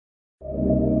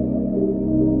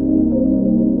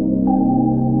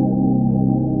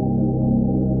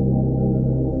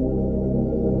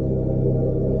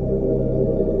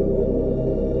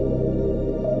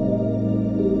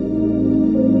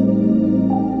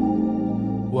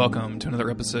Welcome to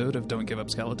another episode of Don't Give Up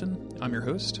Skeleton. I'm your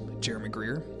host, Jeremy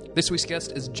Greer. This week's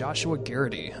guest is Joshua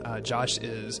Garrity. Josh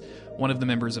is one of the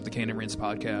members of the Kane and Rinse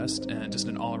podcast and just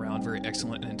an all-around very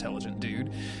excellent and intelligent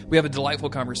dude. We have a delightful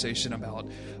conversation about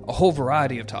a whole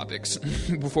variety of topics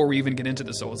before we even get into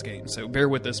the Souls game, so bear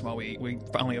with us while we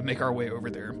finally make our way over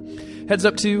there. Heads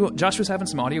up to, Josh was having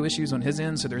some audio issues on his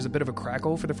end, so there's a bit of a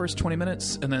crackle for the first 20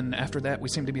 minutes, and then after that we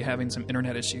seem to be having some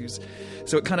internet issues,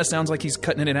 so it kind of sounds like he's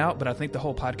cutting it out, but I think the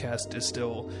whole podcast is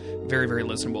still very, very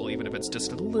listenable, even if it's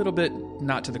just a little bit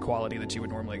not to the quality that you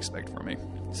would normally expect from me.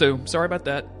 So, sorry about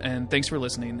that, and thanks for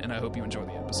listening, and I hope you enjoy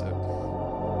the episode.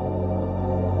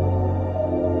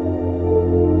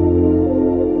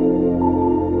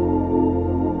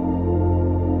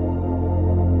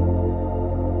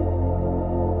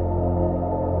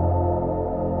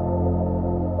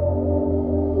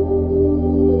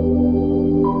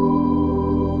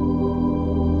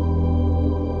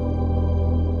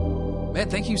 Man,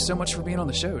 thank you so much for being on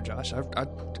the show, Josh. I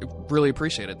really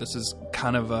appreciate it. This is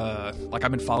kind of like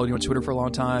I've been following you on Twitter for a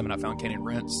long time, and I found Kane and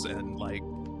Rinse, and like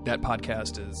that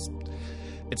podcast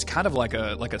it's kind of like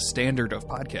a standard of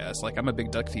podcasts. Like I'm a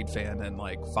big Duckfeed fan, and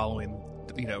like following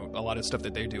a lot of stuff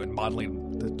that they do and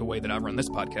modeling the way that I run this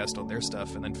podcast on their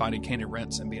stuff, and then finding Kane and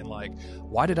Rinse and being like,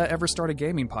 why did I ever start a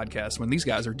gaming podcast when these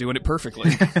guys are doing it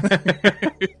perfectly?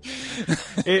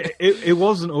 It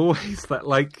wasn't always that,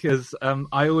 like, because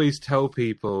I always tell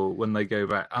people when they go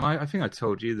back, and I think I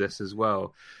told you this as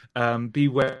well, be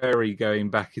wary going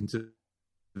back into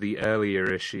the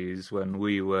earlier issues when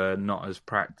we were not as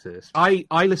practiced. I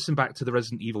listened back to the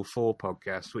Resident Evil 4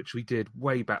 podcast, which we did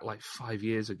way back like 5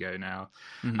 years ago now.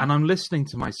 Mm-hmm. And I'm listening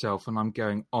to myself and I'm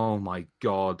going, oh my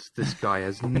God, this guy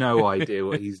has no idea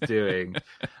what he's doing.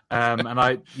 And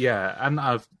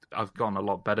I've gotten a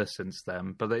lot better since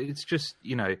then, but it's just,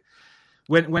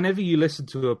 whenever you listen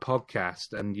to a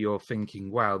podcast and you're thinking,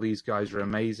 wow, these guys are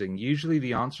amazing, usually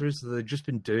the answer is that they've just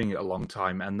been doing it a long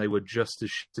time and they were just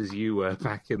as shit as you were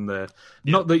back in the...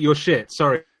 Yeah. Not that you're shit,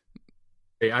 sorry.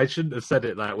 I shouldn't have said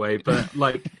it that way, but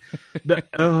like,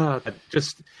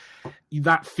 just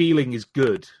that feeling is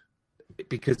good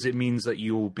because it means that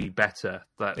you will be better.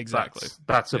 Exactly.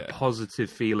 That's a positive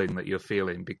feeling that you're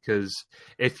feeling, because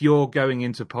if you're going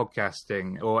into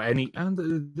podcasting or and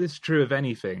this is true of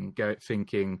anything,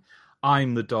 thinking,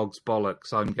 I'm the dog's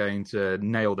bollocks, I'm going to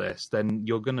nail this, then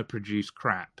you're going to produce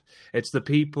crap. It's the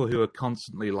people who are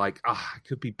constantly like, I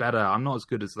could be better, I'm not as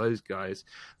good as those guys.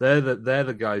 They're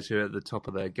the guys who are at the top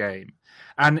of their game.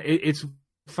 And it's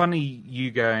funny you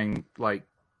going like,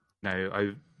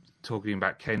 talking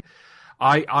about Kane.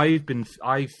 I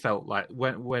felt like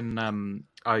when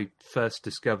I first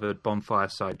discovered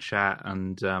Bonfireside Chat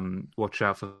and Watch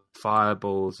Out for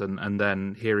Fireballs and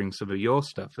then hearing some of your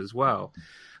stuff as well,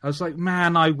 I was like,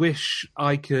 man, I wish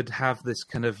I could have this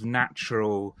kind of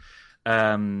natural,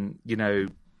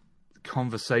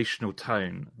 conversational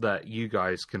tone that you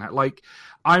guys can have. Like,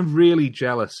 I'm really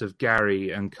jealous of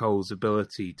Gary and Cole's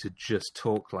ability to just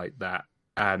talk like that,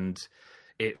 and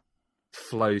it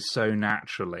flows so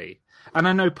naturally. And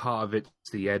I know part of it's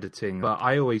the editing, but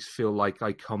I always feel like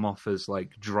I come off as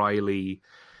like dryly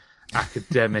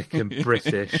academic and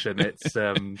British, and it's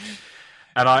and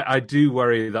I do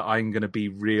worry that I'm going to be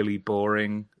really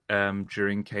boring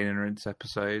during Kane and Rinse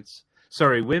episodes.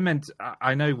 Sorry,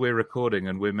 I know we're recording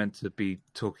and we're meant to be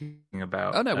talking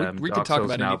about. Oh no, we can talk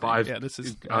about now,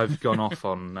 anything. But I've gone off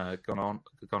on gone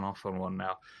off on one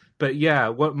now. But yeah,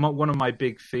 one of my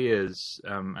big fears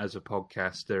as a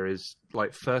podcaster is,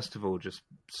 like, first of all, just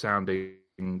sounding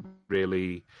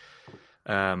really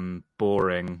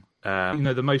boring.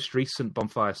 The most recent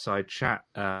Bonfireside Chat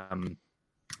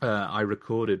I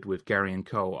recorded with Gary and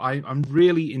Cole, I'm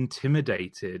really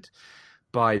intimidated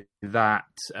by that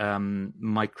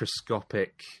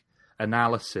microscopic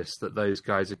analysis that those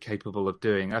guys are capable of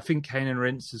doing. I think Kane and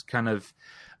Rinse has kind of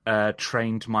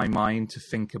trained my mind to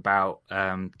think about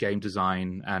game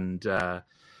design and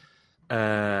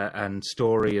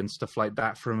story and stuff like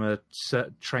that from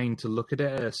trained to look at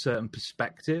it at a certain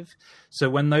perspective. So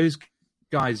when those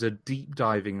guys are deep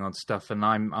diving on stuff and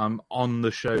I'm on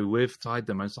the show with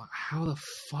them, I was like, how the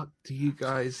fuck do you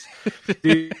guys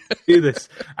do this?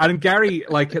 And Gary,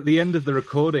 like, at the end of the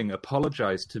recording,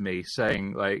 apologized to me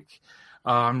saying, like,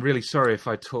 I'm really sorry if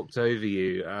I talked over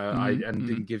you and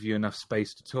didn't give you enough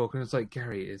space to talk. And I was like,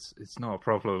 Gary, it's not a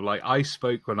problem. Like, I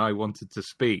spoke when I wanted to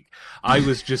speak. I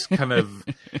was just kind of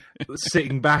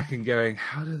sitting back and going,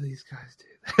 how do these guys do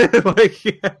that? Like,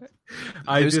 yeah.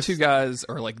 Those two guys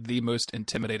are like the most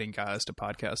intimidating guys to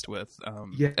podcast with.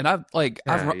 And I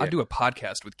do a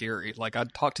podcast with Gary. Like, I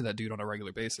talk to that dude on a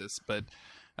regular basis, but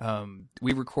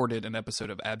we recorded an episode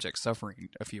of Abject Suffering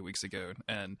a few weeks ago,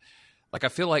 and like I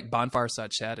feel like Bonfire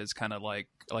Side Chat is kind of like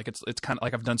it's kind of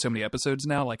like I've done so many episodes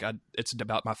now. Like it's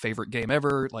about my favorite game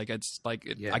ever. Like it's like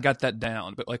I got that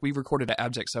down. But like we recorded an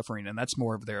Abject Suffering, and that's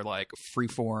more of their like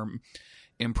freeform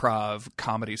improv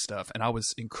comedy stuff, and I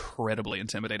was incredibly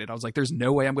intimidated. I was like, there's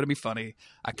no way I'm going to be funny.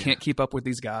 I can't keep up with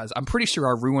these guys. I'm pretty sure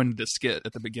I ruined the skit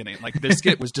at the beginning. Like the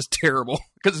skit was just terrible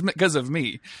because of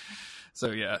me.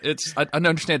 So yeah, I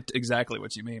understand exactly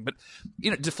what you mean, but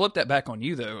to flip that back on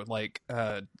you though, like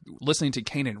listening to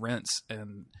Kane and Rents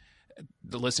and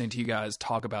listening to you guys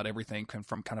talk about everything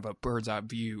from kind of a bird's eye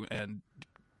view,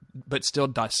 but still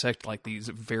dissect like these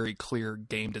very clear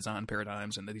game design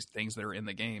paradigms and these things that are in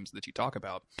the games that you talk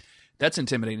about. That's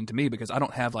intimidating to me because I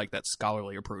don't have like that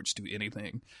scholarly approach to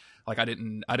anything. Like I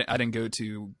didn't go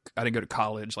to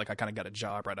college. Like I kind of got a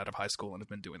job right out of high school and have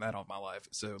been doing that all my life.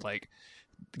 So like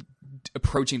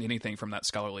approaching anything from that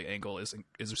scholarly angle is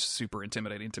super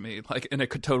intimidating to me, like in a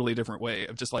totally different way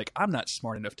of just like, I'm not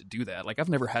smart enough to do that. Like I've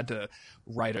never had to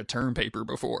write a term paper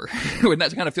before. And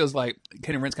that kind of feels like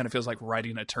Ken and Rents kind of feels like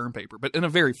writing a term paper, but in a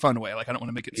very fun way. Like I don't want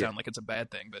to make it sound like it's a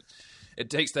bad thing, but it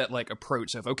takes that like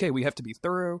approach of, okay, we have to be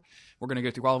thorough. We're going to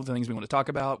go through all of the things we want to talk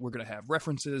about. We're going to have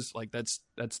references. Like it's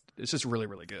just really,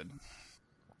 really good.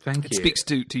 Thank you. It speaks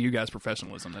to you guys'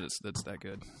 professionalism that's that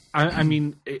good. I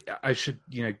mean, I should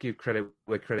give credit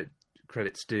where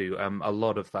credit's due. A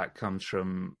lot of that comes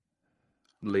from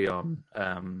Leon,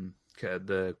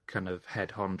 the kind of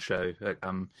head honcho.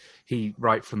 He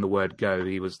right from the word go,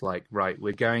 he was like, right,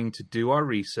 we're going to do our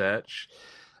research.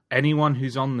 Anyone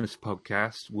who's on this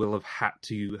podcast will have had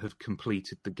to have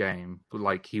completed the game.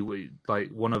 Like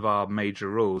one of our major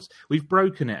rules. We've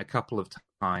broken it a couple of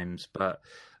times, but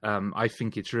I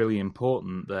think it's really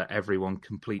important that everyone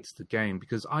completes the game,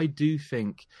 because I do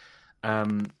think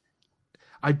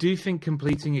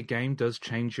completing a game does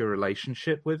change your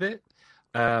relationship with it.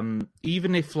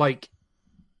 Even if like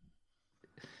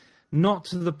not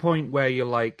to the point where you're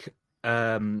like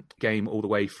game all the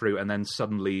way through and then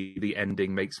suddenly the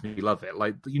ending makes me love it.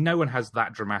 Like no one has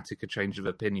that dramatic a change of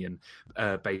opinion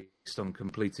based on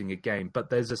completing a game, but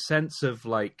there's a sense of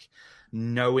like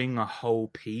knowing a whole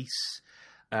piece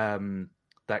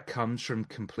that comes from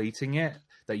completing it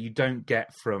that you don't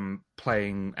get from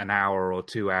playing an hour or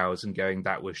 2 hours and going,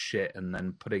 that was shit, and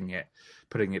then putting it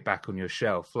back on your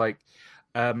shelf. What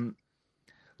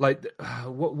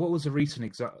was a recent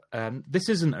example? This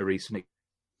isn't a recent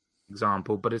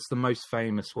example, but it's the most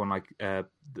famous one.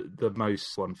 The most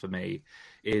one for me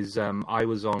is I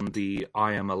was on the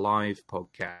I Am Alive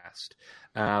podcast.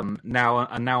 Now,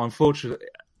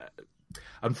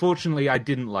 unfortunately, I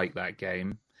didn't like that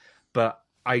game, but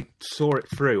I saw it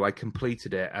through. I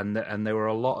completed it, and there were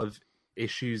a lot of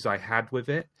issues I had with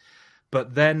it.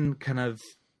 But then, kind of,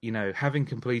 having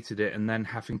completed it, and then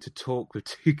having to talk with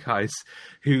two guys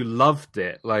who loved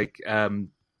it,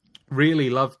 really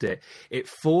loved it. It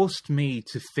forced me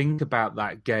to think about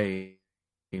that game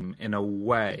in a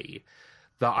way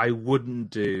that I wouldn't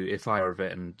do if I were of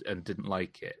it and didn't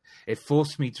like it. It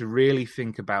forced me to really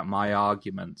think about my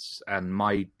arguments and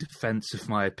my defense of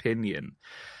my opinion.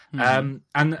 Mm-hmm.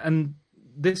 And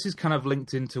this is kind of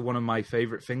linked into one of my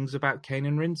favorite things about Kane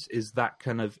and Rince, is that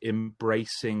kind of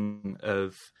embracing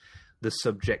of the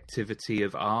subjectivity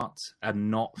of art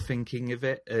and not thinking of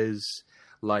it as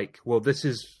like, well, this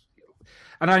is...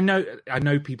 And I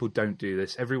know people don't do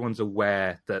this. Everyone's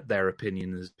aware that their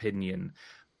opinion is opinion,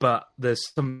 but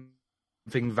there's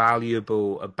something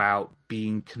valuable about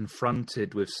being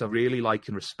confronted with someone really like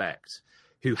and respect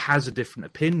who has a different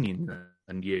opinion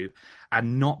than you,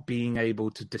 and not being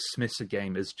able to dismiss a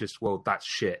game as just, well, that's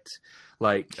shit.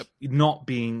 Like not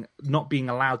being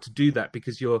allowed to do that,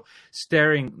 because you're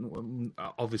staring,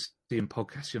 obviously in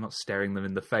podcasts, you're not staring them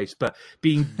in the face, but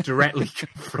being directly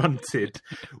confronted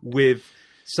with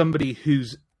somebody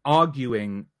who's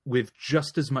arguing with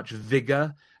just as much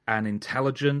vigor and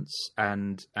intelligence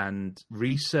and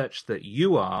research that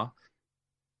you are,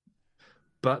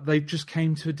 but they just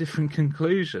came to a different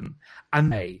conclusion,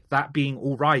 and that being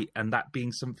all right, and that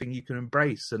being something you can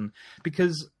embrace. And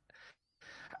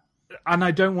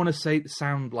I don't want to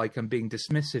sound like I'm being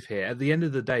dismissive here. At the end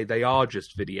of the day, they are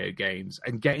just video games,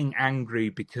 and getting angry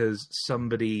because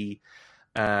somebody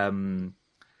likes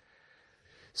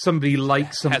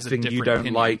something you don't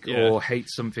opinion. Like, or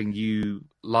hates something you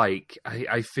like,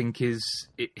 I think it's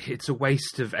a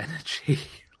waste of energy.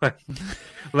 I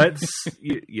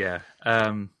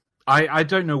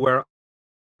don't know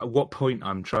what point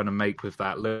I'm trying to make with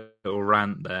that little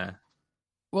rant there.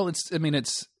 Well, it's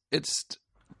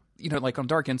like on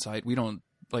Dark Insight, we don't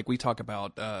like we talk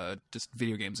about just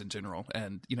video games in general,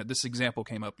 and this example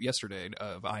came up yesterday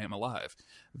of I Am Alive.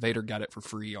 Vader got it for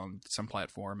free on some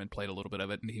platform and played a little bit of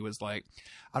it, and he was like,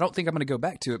 I don't think I'm going to go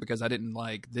back to it because I didn't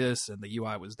like this and the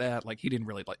UI was that. Like, he didn't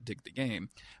really dig the game.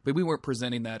 But we weren't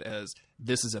presenting that as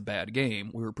this is a bad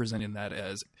game. We were presenting that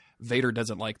as Vader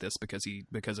doesn't like this because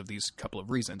of these couple of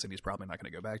reasons, and he's probably not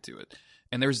going to go back to it.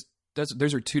 And those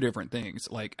are two different things.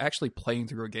 Like, actually playing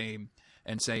through a game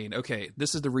and saying, okay,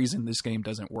 this is the reason this game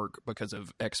doesn't work because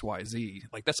of X, Y, Z.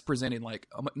 Like, that's presenting like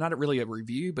not really a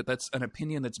review, but that's an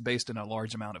opinion that's based in a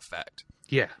large amount of fact.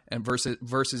 Yeah. And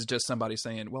versus just somebody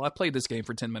saying, well, I played this game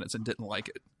for 10 minutes and didn't like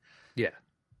it. Yeah,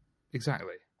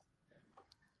 exactly.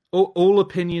 All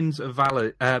opinions are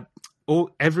valid.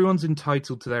 Everyone's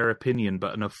entitled to their opinion,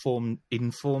 but an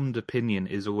informed opinion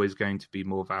is always going to be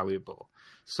more valuable.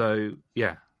 So,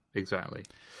 yeah, exactly.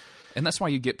 And that's why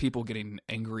you get people getting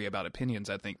angry about opinions,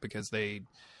 I think, because they,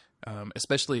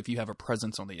 especially if you have a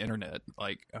presence on the internet,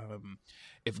 like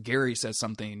if Gary says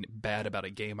something bad about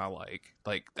a game I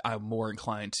like I'm more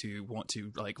inclined to want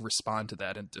to like respond to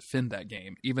that and defend that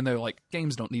game, even though like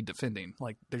games don't need defending.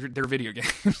 Like they're video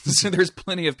games. So there's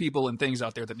plenty of people and things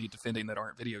out there that need defending that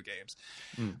aren't video games.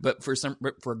 But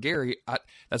for Gary,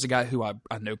 that's a guy who I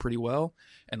know pretty well,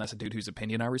 and that's a dude whose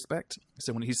opinion I respect.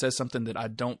 So when he says something that I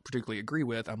don't particularly agree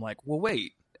with, I'm like, well,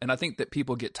 wait. And I think that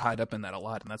people get tied up in that a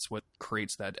lot, and that's what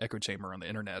creates that echo chamber on the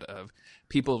internet of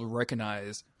people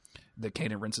recognize the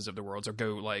Kanan Rinces of the world, or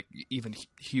go like even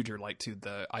huger, like to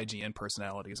the IGN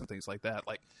personalities and things like that.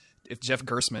 Like if Jeff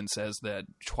Gersman says that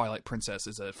Twilight Princess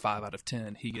is a 5 out of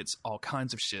 10, he gets all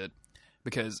kinds of shit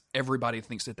because everybody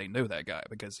thinks that they know that guy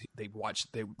because they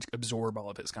absorb all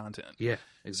of his content. Yeah,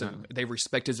 exactly. So they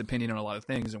respect his opinion on a lot of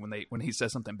things, and when he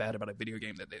says something bad about a video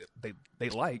game that they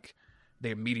like,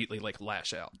 they immediately like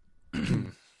lash out,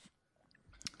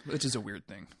 which is a weird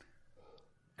thing.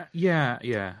 Yeah,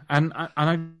 and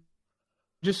I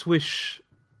just wish,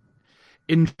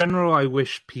 in general, I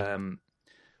wish people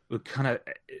would kind of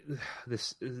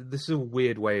this is a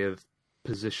weird way of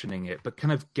positioning it, but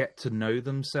kind of get to know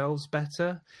themselves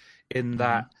better. In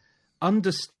that,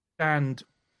 understand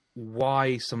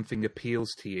why something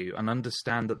appeals to you, and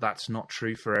understand that that's not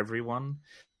true for everyone.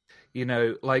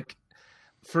 Like.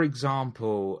 For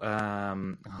example,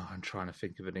 I'm trying to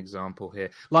think of an example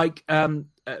here. Like,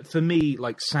 for me,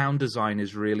 like sound design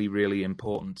is really, really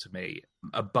important to me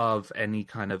above any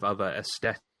kind of other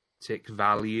aesthetic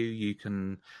value you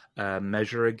can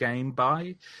measure a game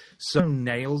by. So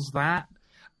nails that.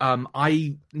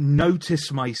 I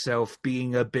notice myself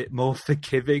being a bit more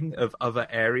forgiving of other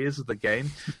areas of the game.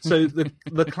 So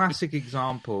the classic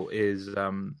example is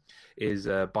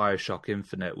BioShock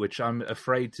Infinite, which I'm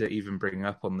afraid to even bring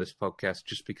up on this podcast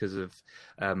just because of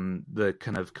the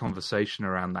kind of conversation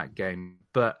around that game.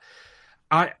 But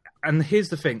and here's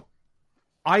the thing,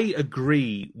 I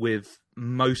agree with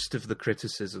most of the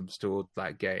criticisms toward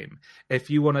that game. If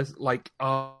you want to like,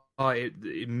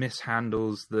 it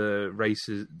mishandles the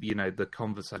races, the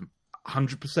conversation.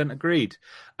 100% agreed.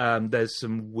 There's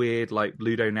some weird like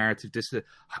ludo narrative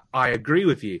I agree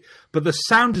with you, but the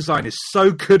sound design is so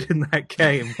good in that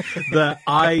game that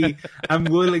I am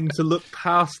willing to look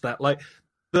past that. Like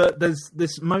there's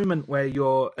this moment where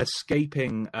you're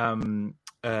escaping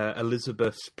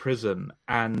Elizabeth's prison,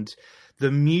 and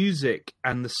the music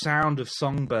and the sound of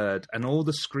Songbird and all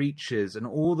the screeches and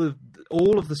all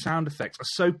of the sound effects are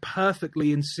so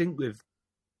perfectly in sync with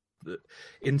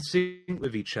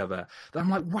each other that I'm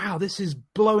like, wow, this is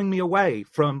blowing me away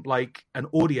from like an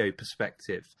audio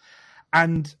perspective.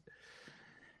 And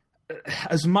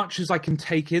as much as I can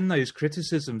take in those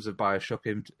criticisms of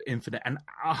BioShock Infinite and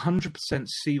 100%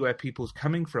 see where people's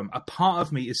coming from, a part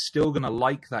of me is still going to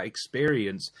like that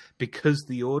experience because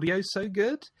the audio's so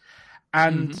good.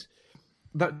 And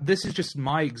that this is just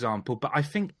my example, but I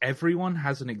think everyone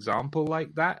has an example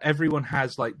like that. Everyone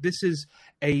has like, this is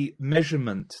a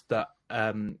measurement that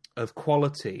of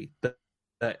quality that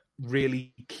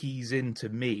really keys into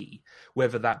me,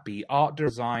 whether that be art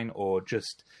design or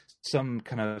just some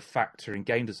kind of factor in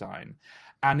game design.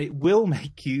 And it will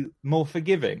make you more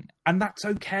forgiving. And that's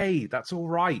okay. That's all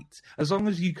right. As long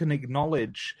as you can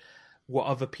acknowledge what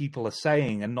other people are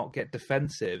saying and not get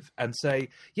defensive and say,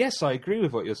 yes, I agree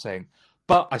with what you're saying,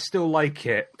 but I still like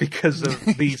it because of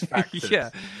these factors.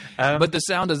 Yeah. But the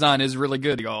sound design is really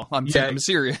good, y'all. I'm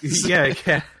serious. Yeah.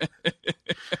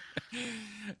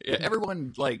 Yeah,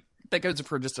 everyone, like, that goes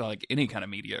for just like any kind of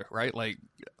media, right? Like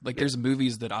there's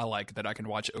movies that I like that I can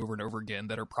watch over and over again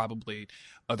that are probably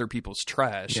other people's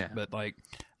trash. Yeah. But like,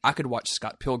 I could watch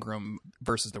Scott Pilgrim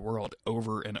versus the World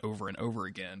over and over and over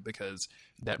again because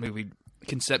that movie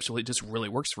conceptually just really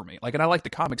works for me. Like, and I like the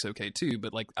comics okay too,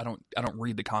 but like I don't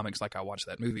read the comics like I watch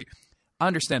that movie. I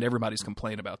understand everybody's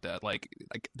complaint about that. Like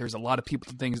there's a lot of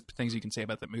things you can say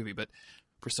about that movie, but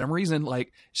for some reason,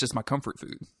 like it's just my comfort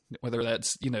food. Whether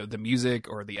that's the music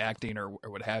or the acting or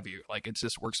what have you, like it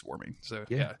just works for me. So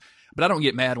yeah. But I don't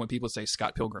get mad when people say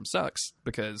Scott Pilgrim sucks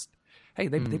because hey,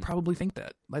 they probably think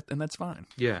that, and that's fine.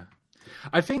 Yeah,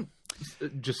 I think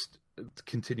just to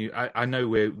continue. I know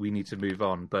we need to move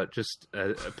on, but just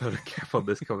put a cap on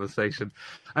this conversation.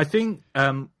 I think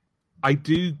I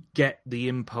do get the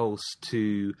impulse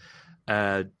to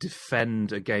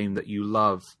defend a game that you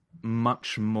love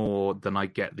much more than I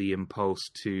get the impulse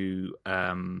to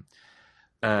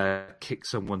kick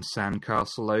someone's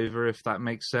sandcastle over, if that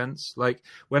makes sense. Like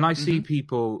when I see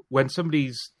people, when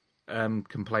somebody's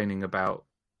complaining about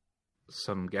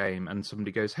some game and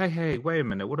somebody goes, hey, wait a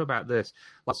minute, what about this?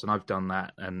 Listen, I've done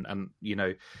that, and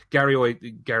Gary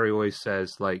always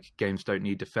says like games don't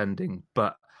need defending,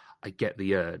 but I get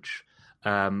the urge.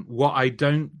 What I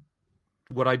don't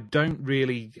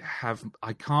really have,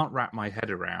 I can't wrap my head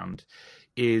around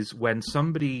is when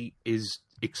somebody is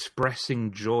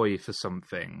expressing joy for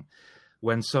something,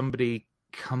 when somebody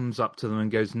comes up to them and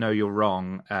goes, no, you're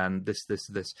wrong, and this.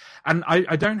 And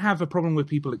I don't have a problem with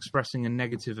people expressing a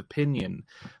negative opinion,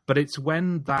 but it's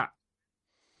when that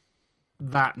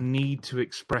need to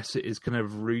express it is kind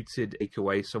of rooted, take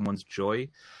away someone's joy.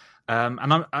 And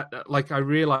I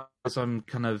realize I'm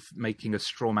kind of making a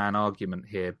straw man argument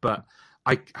here, but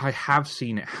I have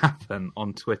seen it happen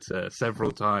on Twitter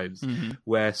several times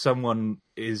where someone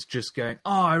is just going,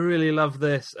 oh, I really love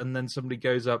this. And then somebody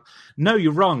goes up, no,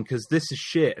 you're wrong because this is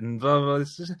shit. And blah, blah, blah.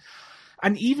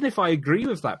 And even if I agree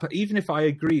with that, but even if I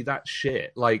agree that's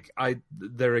shit, like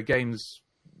there are games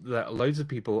that loads of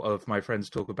people of my friends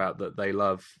talk about that they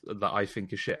love that I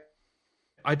think are shit.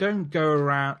 I don't go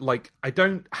around, like, I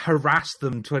don't harass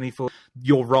them 24,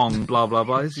 you're wrong, blah, blah,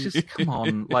 blah. It's just, come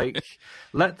on, like,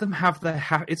 let them have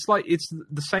their... It's like, it's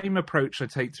the same approach I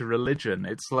take to religion.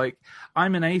 It's like,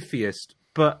 I'm an atheist,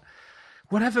 but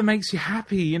whatever makes you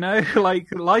happy,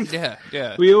 like, life...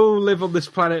 Yeah. We all live on this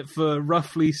planet for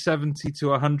roughly 70 to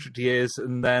 100 years,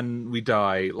 and then we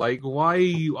die. Like, why are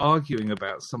you arguing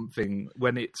about something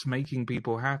when it's making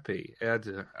people happy? I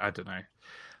don't know.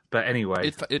 But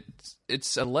anyway,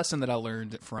 it's a lesson that I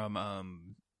learned from.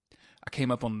 I came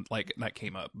up on not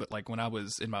came up, but like when I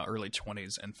was in my early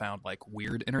 20s and found like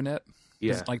weird internet.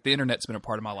 Yeah, like the internet's been a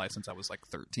part of my life since I was like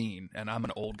 13, and I'm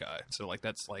an old guy, so like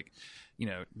that's like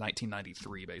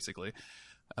 1993 basically.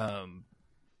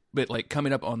 But like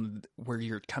coming up on where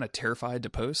you're kind of terrified to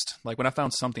post, like when I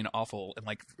found something awful and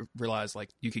like realized like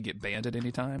you could get banned at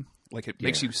any time, like it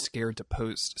makes you scared to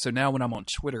post. So now when I'm on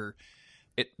Twitter,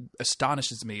 it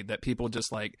astonishes me that people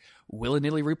just like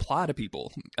willy-nilly reply to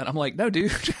people. And I'm like, no,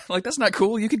 dude, like that's not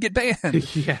cool. You could get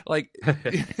banned. Yeah. Like,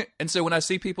 and so when I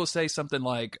see people say something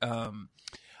like,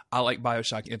 I like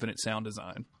BioShock Infinite sound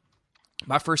design,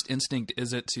 my first instinct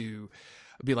isn't to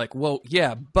be like, well,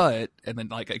 yeah, but, and then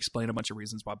like explain a bunch of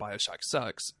reasons why BioShock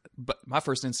sucks. But my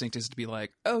first instinct is to be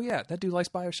like, oh yeah, that dude likes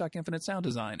BioShock Infinite sound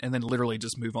design, and then literally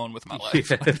just move on with my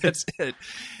life. Yeah. Like, that's it.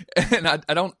 And I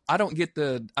don't get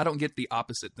the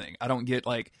opposite thing. I don't get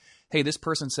like, hey, this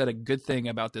person said a good thing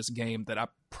about this game that I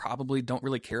probably don't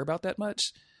really care about that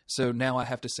much. So now I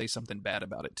have to say something bad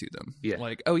about it to them. Yeah.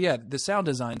 Like, oh yeah, the sound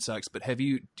design sucks, but have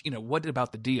you what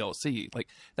about the DLC? Like,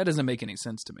 that doesn't make any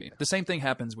sense to me. The same thing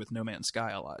happens with No Man's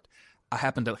Sky a lot. I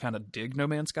happen to kind of dig No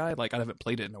Man's Sky. Like, I haven't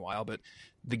played it in a while, but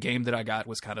the game that I got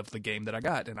was kind of the game that I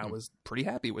got, and I was pretty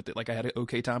happy with it. Like, I had an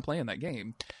okay time playing that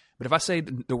game. But if I say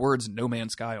the words No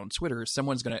Man's Sky on Twitter,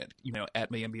 someone's going to, at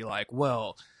me and be like,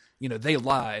 well, they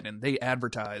lied and they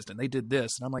advertised and they did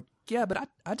this. And I'm like, yeah, but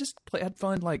I just had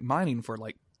fun, like, mining for,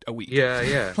 like, a week. Yeah.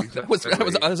 Exactly.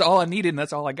 that was all I needed, and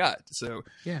that's all I got. So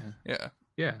yeah.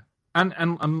 And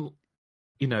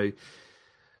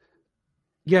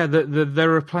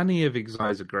there are plenty of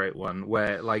examples. A great one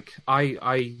where, like,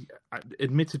 I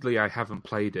admittedly I haven't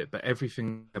played it, but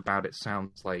everything about it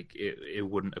sounds like it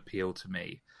wouldn't appeal to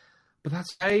me. But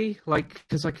that's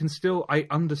because I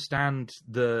understand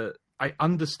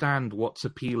what's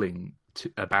appealing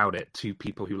about it to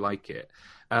people who like it.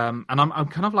 And I'm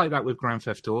kind of like that with Grand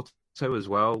Theft Auto as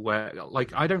well, where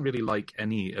like I don't really like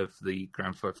any of the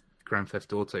Grand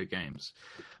Theft Auto games,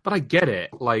 but I get it.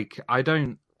 Like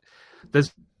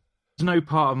there's no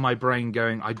part of my brain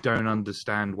going, I don't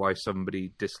understand why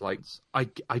somebody dislikes. I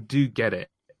do get it.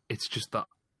 It's just that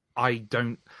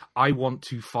I want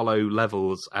to follow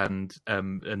levels and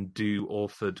do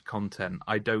authored content.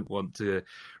 I don't want to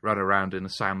run around in a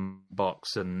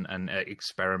sandbox and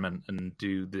experiment and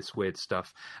do this weird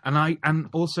stuff. And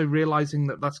also realizing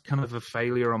that that's kind of a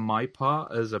failure on my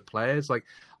part as a player. It's like,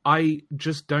 I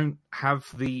just don't have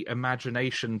the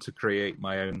imagination to create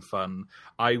my own fun.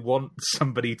 I want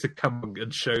somebody to come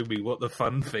and show me what the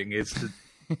fun thing is to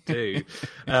do,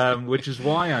 which is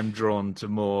why I'm drawn to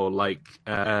more like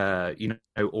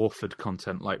authored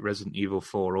content like Resident Evil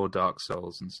 4 or Dark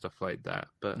Souls and stuff like that.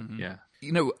 But yeah,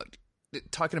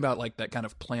 talking about like that kind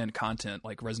of planned content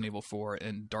like Resident Evil 4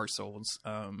 and Dark Souls,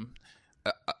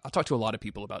 I talk to a lot of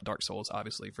people about Dark Souls,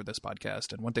 obviously, for this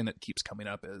podcast, and one thing that keeps coming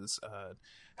up is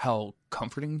how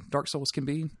comforting Dark Souls can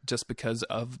be, just because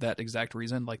of that exact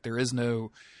reason. Like, there is no,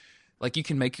 like, you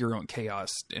can make your own chaos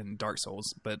in Dark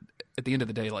Souls, but at the end of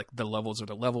the day, like, the levels are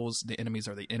the levels, the enemies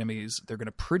are the enemies. They're going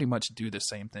to pretty much do the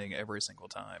same thing every single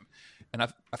time, and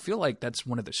I feel like that's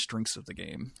one of the strengths of the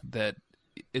game, that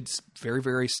it's very,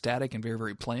 very static and very,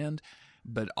 very planned.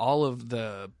 But all of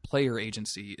the player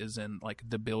agency is in like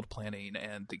the build planning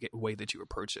and the way that you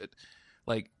approach it.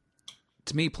 Like,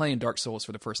 to me, playing Dark Souls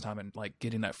for the first time and like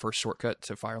getting that first shortcut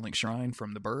to Firelink Shrine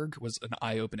from the Berg was an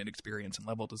eye-opening experience in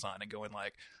level design, and going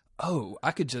like, oh,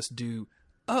 I could just do,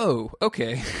 oh,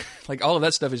 okay. Like, all of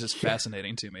that stuff is just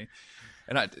fascinating to me.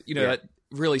 And that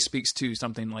really speaks to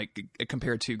something like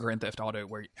compared to Grand Theft Auto,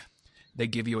 where they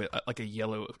give you a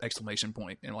yellow exclamation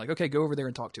point and like, okay, go over there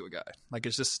and talk to a guy. Like,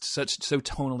 it's just so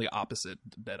tonally opposite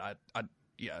that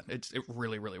it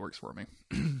really, really works for me.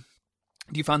 Do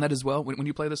you find that as well when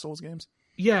you play the Souls games?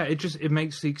 Yeah, it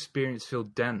makes the experience feel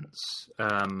dense,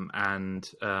 and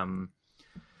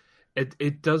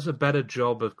it does a better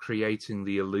job of creating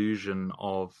the illusion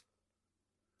of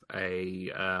a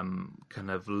kind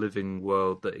of living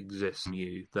world that exists in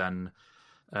you than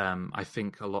I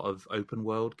think a lot of open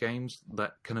world games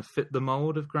that kind of fit the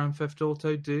mold of Grand Theft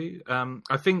Auto do.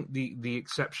 I think the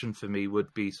exception for me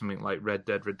would be something like Red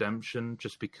Dead Redemption,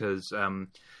 just because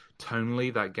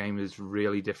tonally that game is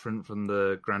really different from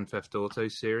the Grand Theft Auto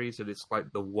series, and it's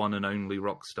like the one and only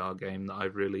Rockstar game that I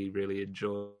really, really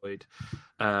enjoyed.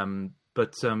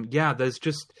 There's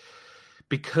just,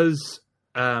 because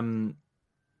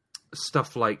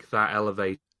stuff like that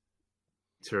elevator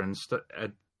and stuff.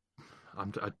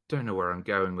 I don't know where I'm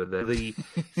going with it. The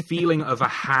feeling of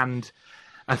a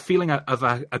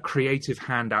creative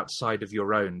hand outside of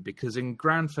your own, because in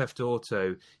Grand Theft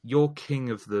Auto, you're king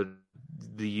of the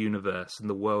universe, and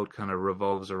the world kind of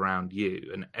revolves around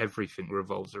you, and everything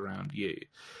revolves around you.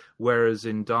 Whereas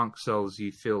in Dark Souls,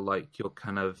 you feel like you're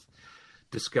kind of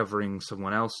discovering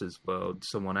someone else's world,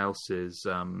 someone else's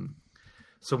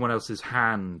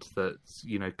hand that,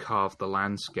 carved the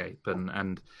landscape,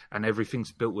 and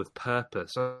everything's built with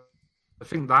purpose. So I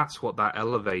think that's what that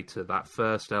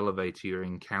first elevator you're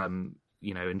in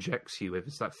injects you with,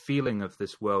 is that feeling of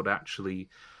this world actually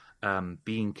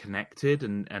being connected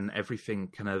and everything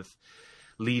kind of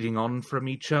leading on from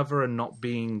each other, and not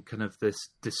being kind of this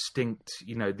distinct,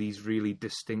 these really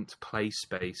distinct play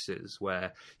spaces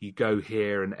where you go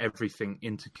here and everything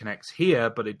interconnects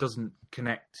here, but it doesn't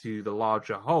connect to the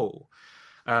larger whole.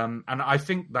 And I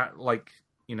think that,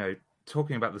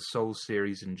 talking about the Souls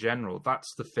series in general,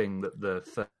 that's the thing that the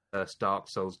first Dark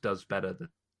Souls does better than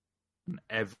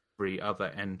every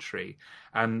other entry.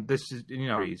 And this is,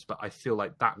 but I feel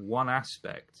like that one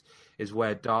aspect is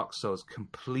where Dark Souls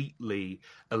completely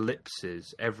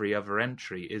ellipses every other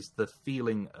entry, is the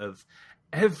feeling of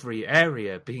every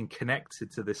area being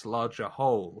connected to this larger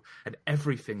whole, and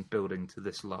everything building to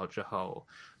this larger whole.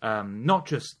 Not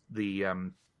just the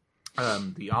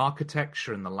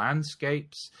architecture and the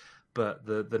landscapes, but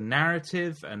the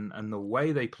narrative and the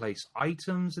way they place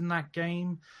items in that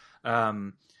game.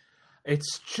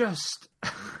 It's just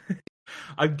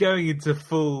I'm going into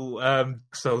full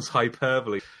Souls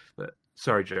hyperbole. But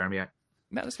sorry, Jeremy.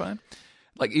 No, that's fine.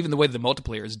 Like, even the way the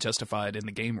multiplayer is justified in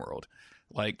the game world,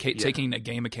 like taking a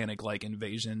game mechanic like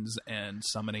invasions and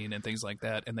summoning and things like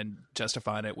that, and then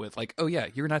justifying it with like, oh yeah,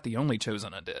 you're not the only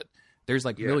chosen undead. There's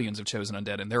millions of chosen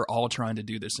undead, and they're all trying to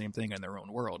do the same thing in their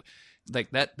own world. Like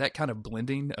that kind of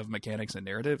blending of mechanics and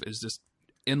narrative is just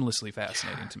endlessly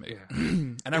fascinating to me.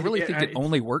 And I really think it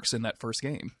only works in that first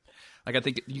game. Like, I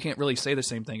think you can't really say the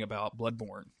same thing about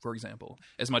Bloodborne, for example,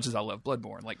 as much as I love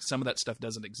Bloodborne. Like, some of that stuff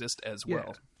doesn't exist as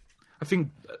well. I think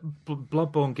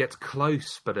Bloodborne gets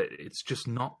close, but it's just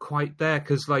not quite there,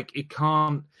 because it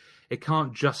can't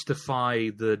justify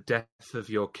the depth of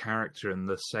your character in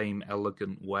the same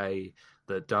elegant way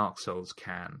that Dark Souls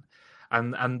can.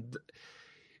 And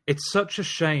it's such a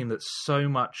shame that so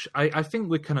much. I think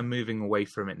we're kind of moving away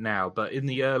from it now, but in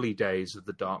the early days of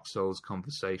the Dark Souls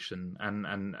conversation,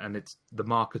 and it's the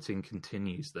marketing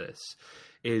continues this,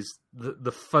 is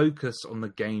the focus on the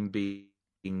game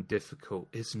being difficult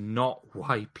is not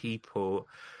why people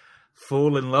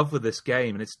fall in love with this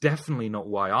game, and it's definitely not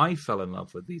why I fell in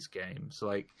love with these games.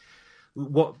 Like,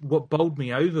 what bowled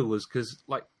me over was because,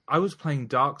 like, I was playing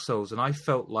Dark Souls and I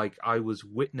felt like I was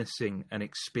witnessing an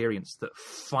experience that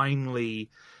finally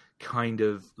kind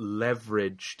of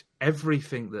leveraged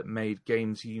everything that made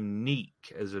games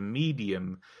unique as a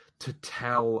medium to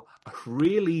tell a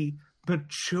really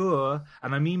mature,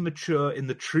 and I mean mature in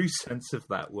the true sense of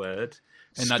that word,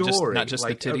 and story. not just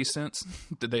like, the titty sense,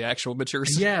 the actual mature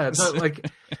sense. Yeah, no,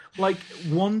 like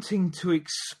wanting to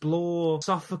explore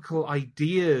philosophical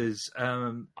ideas,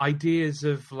 ideas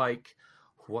of like,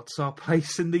 what's our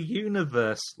place in the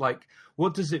universe? Like,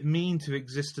 what does it mean to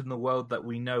exist in the world that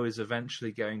we know is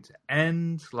eventually going to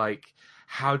end? Like,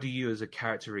 how do you as a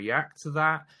character react to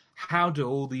that? How do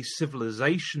all these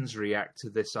civilizations react to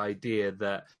this idea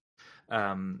that,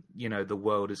 the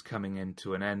world is coming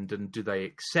into an end? And do they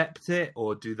accept it,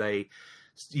 or do they,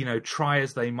 try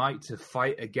as they might to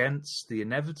fight against the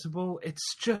inevitable?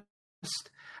 It's just,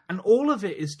 and all of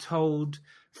it is told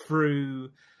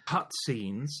through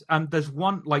cutscenes, and there's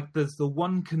the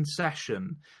one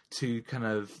concession to kind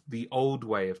of the old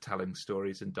way of telling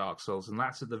stories in Dark Souls, and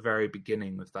that's at the very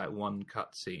beginning with that one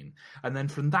cutscene. And then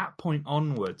from that point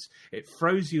onwards, it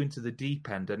throws you into the deep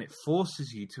end, and it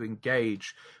forces you to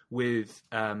engage with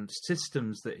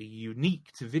systems that are unique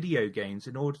to video games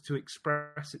in order to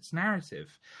express its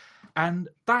narrative. And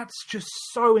that's just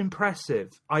so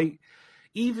impressive.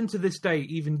 Even to this day,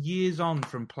 even years on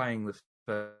from playing the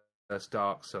first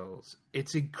Dark Souls,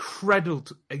 it's incredible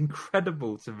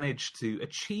to manage to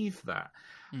achieve that.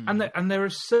 And there are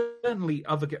certainly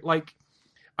other, like,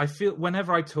 I feel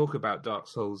whenever I talk about Dark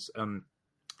Souls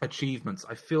achievements,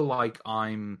 I feel like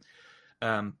I'm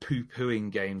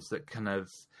poo-pooing games that kind of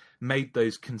made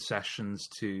those concessions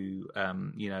to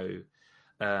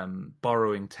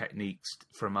borrowing techniques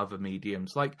from other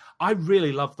mediums. Like, I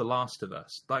really love The Last of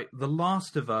Us. Like, The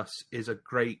Last of Us is a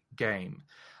great game,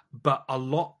 but a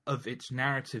lot of its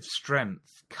narrative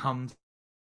strength comes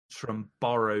from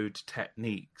borrowed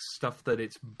techniques, stuff that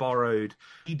it's borrowed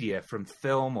media from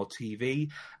film or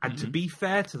TV. And to be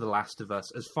fair to The Last of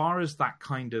Us, as far as that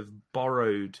kind of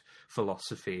borrowed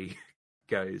philosophy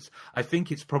goes, I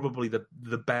think it's probably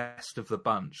the best of the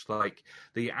bunch. Like,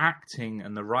 the acting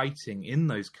and the writing in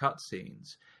those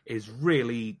cutscenes is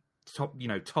really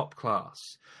top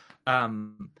class.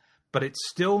 But it's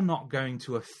still not going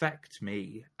to affect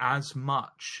me as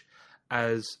much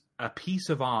as a piece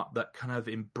of art that kind of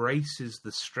embraces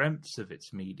the strengths of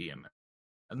its medium.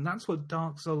 And that's what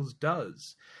Dark Souls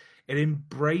does. It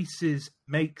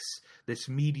makes this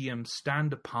medium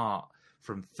stand apart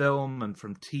from film and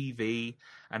from TV,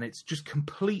 and it's just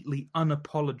completely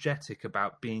unapologetic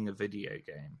about being a video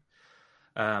game.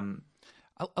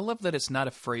 I love that it's not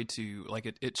afraid to, like,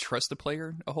 it trusts the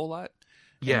player a whole lot.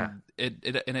 Yeah, and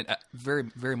it very,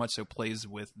 very much so plays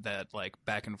with that, like,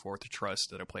 back and forth trust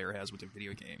that a player has with a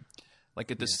video game. Like,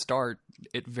 at the start,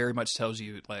 it very much tells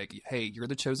you, like, hey, you're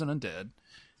the chosen undead.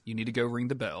 You need to go ring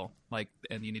the bell, like,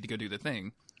 and you need to go do the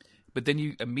thing. But then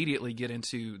you immediately get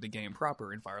into the game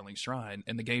proper in Firelink Shrine,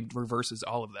 and the game reverses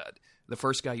all of that. The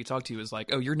first guy you talk to is like,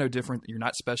 "Oh, you're no different. You're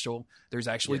not special. There's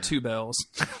actually two bells."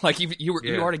 Like, you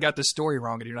already got the story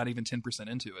wrong, and you're not even 10%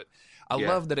 into it. I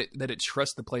love that it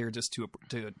trusts the player just to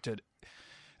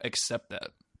accept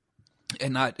that,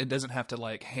 and it doesn't have to,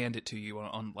 like, hand it to you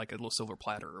on like a little silver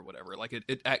platter or whatever. Like,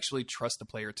 it actually trusts the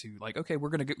player to, like, okay,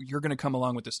 you're gonna come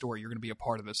along with the story. You're gonna be a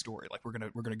part of the story. Like, we're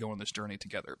gonna go on this journey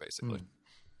together, basically.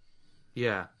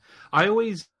 Yeah, I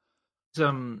always,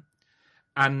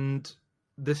 and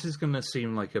this is going to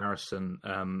seem like a comparison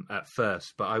at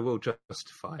first, but I will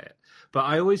justify it. But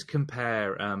I always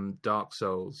compare Dark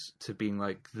Souls to being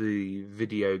like the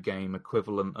video game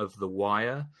equivalent of The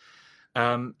Wire,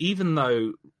 even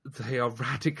though they are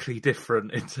radically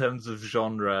different in terms of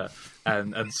genre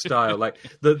and style. Like,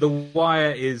 the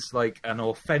Wire is like an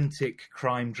authentic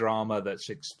crime drama that's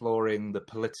exploring the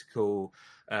political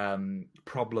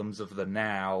problems of the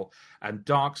now, and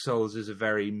Dark Souls is a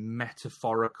very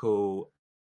metaphorical,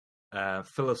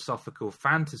 philosophical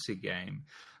fantasy game,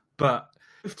 but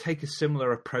both take a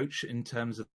similar approach in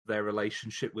terms of their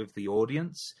relationship with the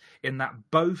audience, in that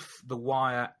both The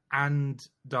Wire and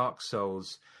Dark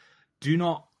Souls do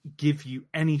not give you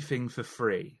anything for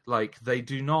free. Like, they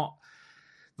do not,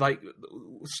 like,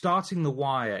 starting The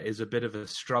Wire is a bit of a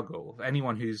struggle.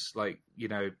 Anyone who's, like,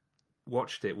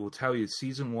 watched it will tell you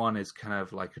season 1 is kind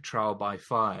of like a trial by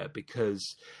fire,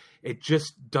 because it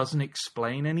just doesn't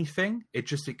explain anything. It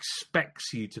just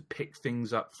expects you to pick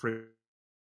things up through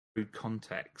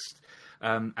context,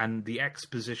 and the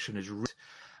exposition is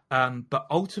but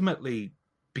ultimately,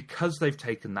 because they've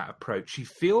taken that approach, you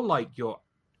feel like you're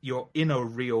in a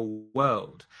real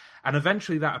world, and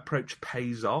eventually that approach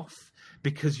pays off,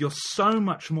 because you're so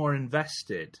much more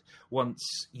invested once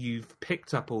you've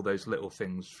picked up all those little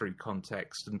things through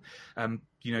context and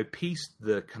pieced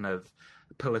the kind of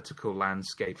political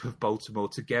landscape of Baltimore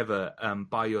together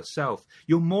by yourself.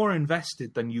 You're more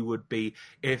invested than you would be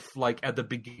if, like, at the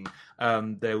beginning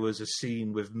there was a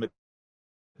scene with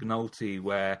McNulty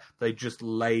where they just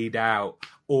laid out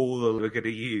all that we're going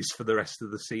to use for the rest of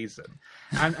the season.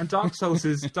 And Dark Souls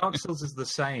is the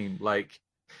same. Like,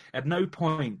 at no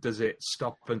point does it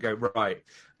stop and go, right,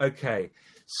 okay,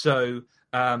 so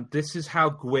this is how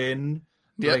Gwyn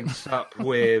links up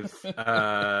with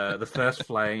the First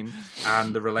Flame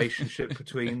and the relationship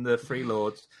between the Three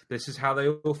Lords. This is how they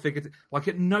all figured it. Like,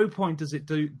 at no point does it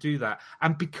do that.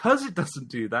 And because it doesn't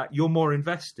do that, you're more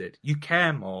invested. You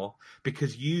care more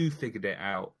because you figured it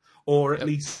out. Or at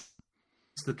least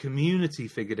the community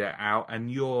figured it out, and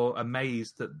you're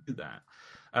amazed at that.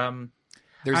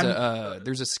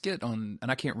 There's a skit on,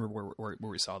 and I can't remember where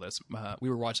we saw this. We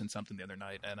were watching something the other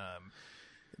night, and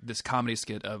this comedy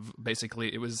skit of,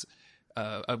 basically, it was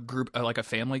a group, like a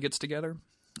family gets together,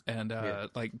 and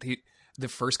like the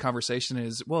first conversation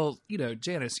is, well,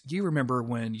 Janice, you remember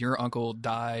when your uncle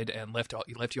died and left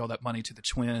you all that money to the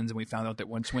twins, and we found out that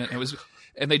one twin,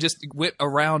 and they just went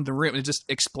around the room and just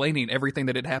explaining everything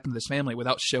that had happened to this family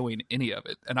without showing any of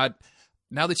it. And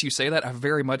now that you say that, I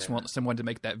very much want someone to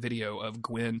make that video of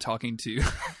Gwyn talking to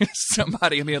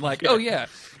somebody and being like, "Oh yeah,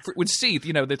 with Seath,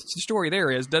 the story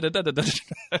there is da da da da da."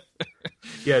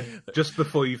 Yeah, just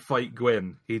before you fight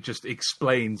Gwyn, he just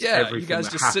explains everything you guys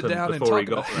that just happened sit down before and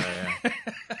talk he got there.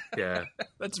 Yeah,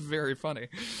 that's very funny.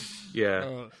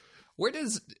 Yeah, where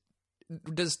does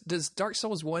Dark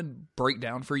Souls 1 break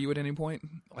down for you at any point?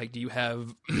 Like, do you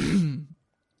have?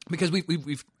 Because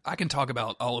I can talk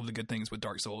about all of the good things with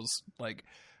Dark Souls like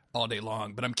all day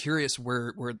long, but I'm curious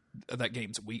where that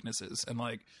game's weakness is. And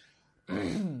like,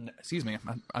 excuse me,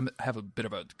 I have a bit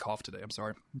of a cough today. I'm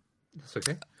sorry. That's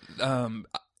okay.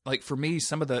 Like, for me,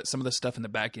 some of the stuff in the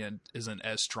back end isn't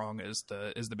as strong as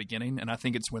the beginning, and I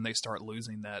think it's when they start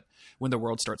losing that, when the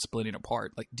world starts splitting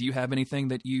apart. Like, do you have anything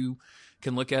that you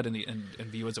can look at and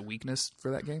view as a weakness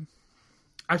for that game?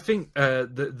 I think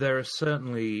there are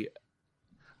certainly.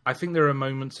 I think there are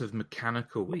moments of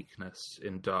mechanical weakness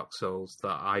in Dark Souls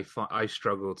that I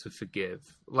struggle to forgive.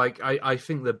 Like, I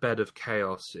think the Bed of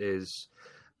Chaos is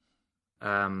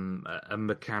a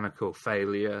mechanical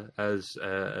failure as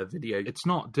a video. It's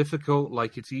not difficult,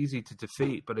 like, it's easy to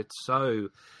defeat, but it's so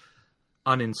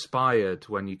uninspired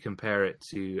when you compare it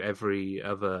to every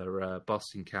other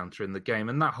boss encounter in the game.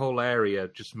 And that whole area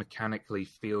just mechanically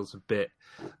feels a bit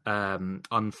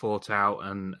unthought out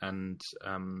and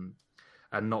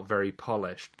not very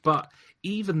polished. But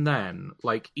even then,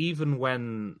 like, even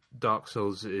when Dark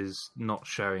Souls is not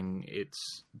showing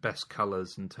its best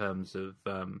colors in terms of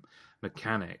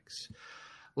mechanics,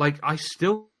 like, I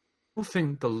still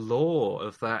think the lore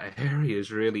of that area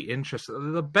is really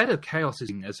interesting. The Bed of Chaos is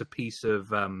as a piece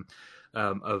of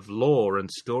lore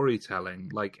and storytelling,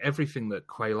 like everything that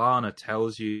Quaylana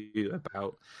tells you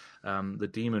about the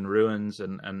Demon Ruins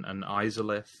and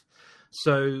Izalith.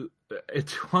 So,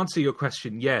 to answer your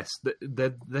question, yes, there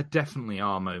definitely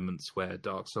are moments where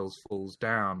Dark Souls falls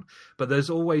down, but there's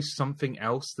always something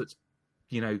else that's,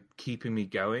 keeping me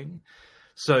going.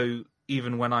 So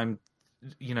even when I'm,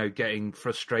 getting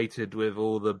frustrated with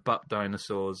all the butt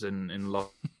dinosaurs in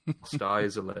Lost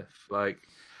Izalith, like,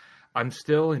 I'm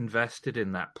still invested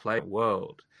in that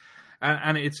world.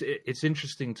 And it's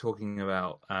interesting talking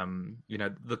about,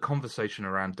 the conversation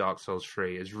around Dark Souls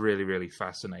 3 is really, really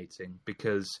fascinating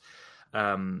because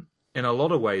in a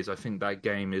lot of ways, I think that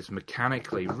game is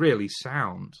mechanically really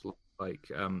sound. Like,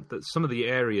 that some of the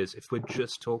areas, if we're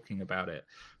just talking about it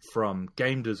from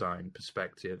game design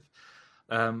perspective,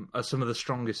 are some of the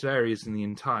strongest areas in the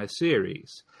entire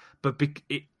series. But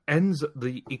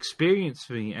the experience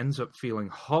for me ends up feeling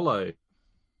hollow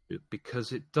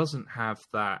because it doesn't have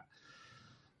that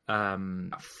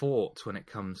thought when it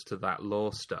comes to that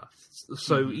lore stuff.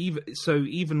 So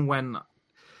even when,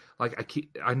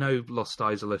 like, I know Lost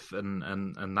Izalith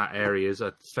and that area is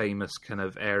a famous kind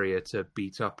of area to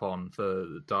beat up on for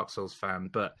the Dark Souls fan,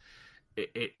 but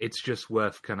it's just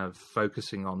worth kind of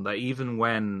focusing on that. Even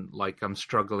when, like, I'm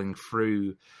struggling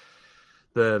through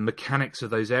the mechanics of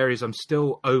those areas. I'm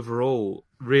still overall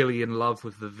really in love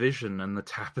with the vision and the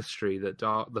tapestry that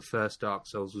the first Dark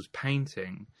Souls was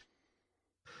painting,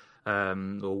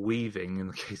 or weaving in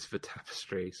the case of a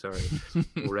tapestry. Sorry,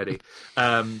 already.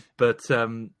 But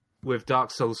with Dark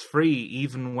Souls 3,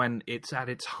 even when it's at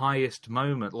its highest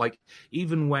moment, like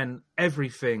even when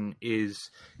everything is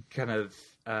kind of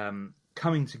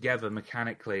coming together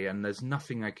mechanically and there's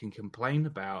nothing I can complain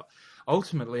about,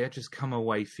 ultimately I just come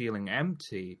away feeling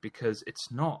empty because it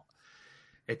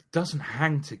doesn't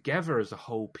hang together as a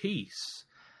whole piece.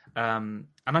 And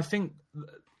I think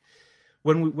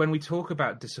when we talk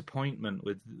about disappointment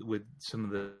with some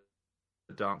of the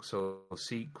Dark Souls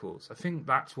sequels, I think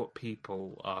that's what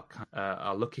people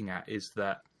are looking at, is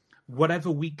that whatever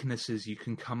weaknesses you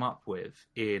can come up with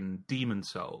in Demon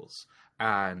Souls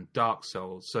and Dark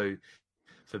Souls. So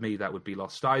for me, that would be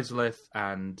Lost Izalith,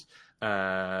 and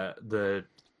I'm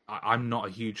not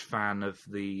a huge fan of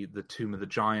the Tomb of the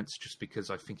Giants, just because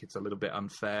I think it's a little bit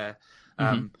unfair.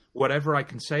 Whatever I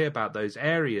can say about those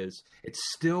areas, it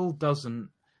still doesn't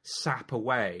sap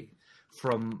away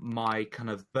from my kind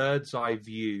of bird's eye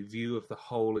view of the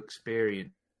whole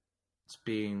experience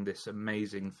being this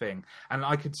amazing thing. And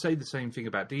I could say the same thing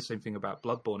about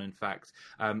Bloodborne, in fact,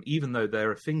 even though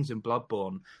there are things in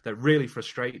Bloodborne that really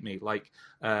frustrate me, like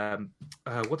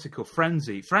what's it called,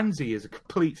 Frenzy is a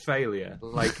complete failure.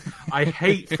 Like, I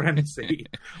hate Frenzy.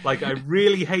 Like, I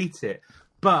really hate it,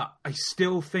 but I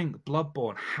still think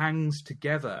Bloodborne hangs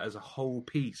together as a whole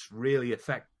piece really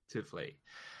effectively.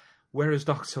 Whereas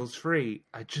Dark Souls 3,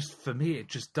 for me, it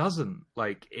just doesn't.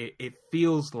 Like, it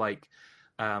feels like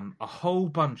a whole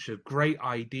bunch of great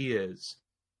ideas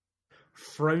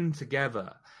thrown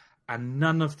together, and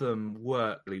none of them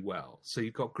work really well. So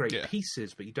you've got great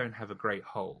pieces, but you don't have a great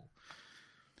whole.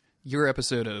 Your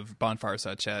episode of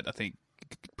Bonfireside Chat, I think,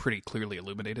 pretty clearly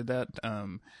illuminated that.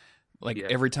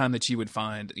 Every time that you would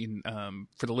find,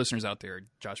 for the listeners out there,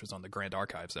 Josh was on the Grand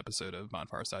Archives episode of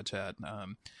Bonfireside Chat,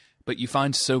 but you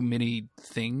find so many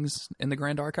things in the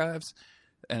Grand Archives.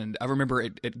 And I remember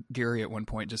Gary at one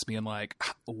point just being like,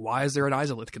 why is there an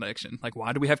Izalith connection? Like,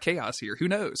 why do we have chaos here? Who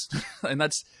knows? And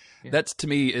that's to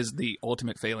me is the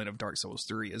ultimate failing of Dark Souls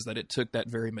 3, is that it took that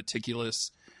very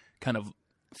meticulous kind of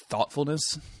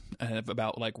thoughtfulness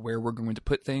about like where we're going to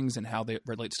put things and how that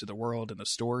relates to the world and the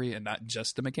story, and not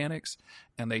just the mechanics.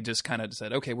 And they just kind of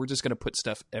said, okay, we're just going to put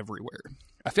stuff everywhere.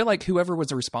 I feel like whoever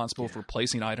was responsible for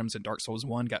placing items in Dark Souls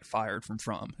 1 got fired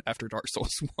from after Dark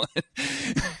Souls 1.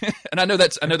 And I know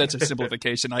that's a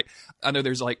simplification. I know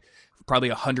there's like probably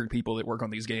 100 people that work on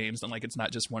these games, and like it's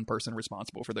not just one person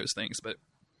responsible for those things. But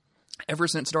ever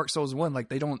since Dark Souls 1, like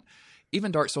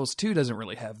even Dark Souls 2 doesn't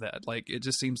really have that. Like, it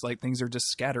just seems like things are just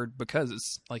scattered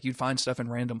because, like, you'd find stuff in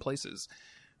random places.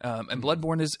 And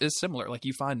Bloodborne is similar. Like,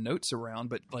 you find notes around,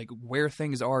 but, like, where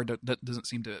things are that doesn't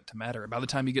seem to matter. By the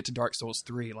time you get to Dark Souls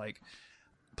 3, like,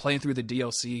 playing through the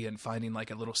DLC and finding, like,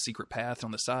 a little secret path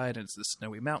on the side, and it's this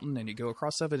snowy mountain, and you go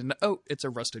across of it, and, oh, it's a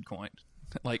rusted coin.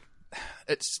 Like,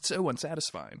 it's so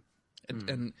unsatisfying.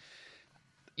 And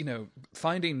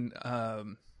finding...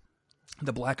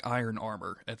 the black iron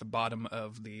armor at the bottom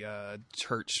of the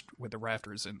church with the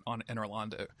rafters in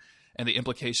Orlando, and the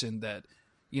implication that,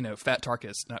 Fat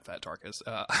Tarkus,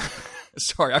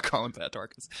 sorry, I call him Fat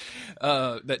Tarkus,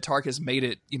 that Tarkus made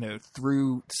it,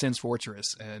 through Sin's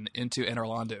Fortress and into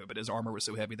Orlando, but his armor was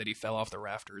so heavy that he fell off the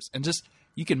rafters. And just,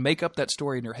 you can make up that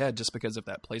story in your head just because of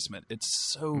that placement.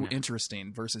 It's so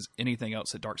interesting versus anything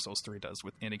else that Dark Souls 3 does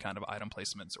with any kind of item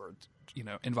placements or,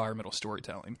 environmental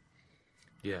storytelling.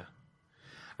 Yeah.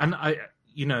 And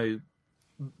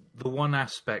the one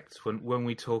aspect when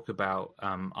we talk about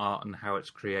art and how it's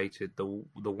created, the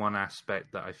one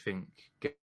aspect that I think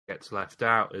gets left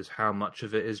out is how much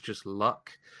of it is just luck.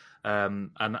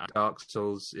 And Dark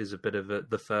Souls is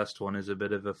the first one is a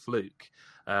bit of a fluke,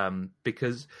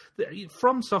 because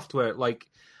From Software, like,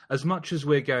 as much as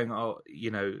we're going,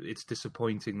 it's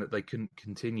disappointing that they couldn't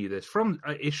continue this.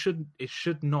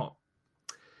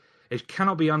 It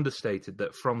cannot be understated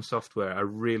that From Software are a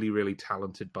really, really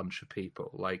talented bunch of people.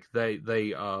 Like,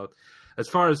 they are, as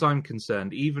far as I'm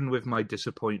concerned, even with my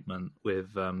disappointment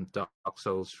with Dark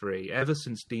Souls 3, ever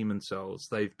since Demon Souls,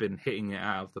 they've been hitting it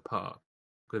out of the park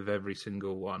with every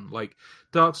single one. Like,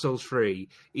 Dark Souls 3,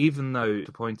 even though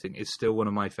disappointing, is still one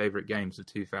of my favorite games of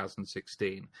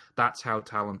 2016. That's how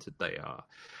talented they are.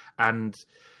 And,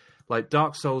 like,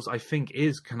 Dark Souls, I think,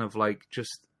 is kind of like,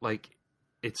 just, like,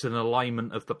 it's an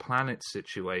alignment of the planet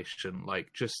situation.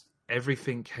 Like, just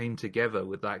everything came together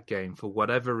with that game for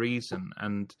whatever reason.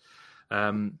 And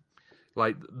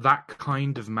like, that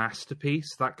kind of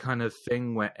masterpiece, that kind of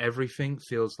thing where everything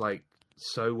feels like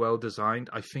so well designed,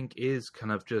 I think is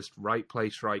kind of just right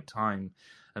place, right time,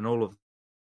 and all of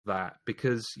that.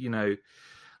 Because,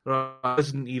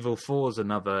 Resident Evil 4 is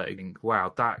another.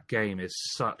 Wow, that game is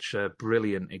such a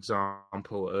brilliant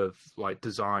example of like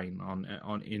design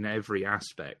on in every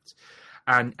aspect.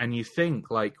 And you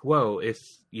think like, well, if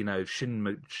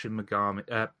Shin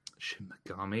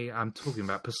Megami. I'm talking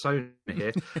about Persona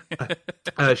here.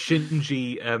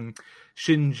 Shinji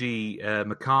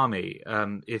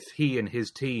Mikami. If he and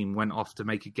his team went off to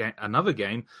make another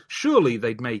game, surely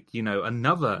they'd make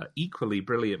another equally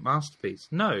brilliant masterpiece.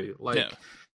 No,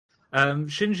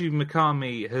 Shinji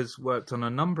Mikami has worked on a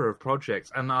number of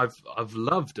projects, and I've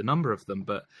loved a number of them,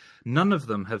 but none of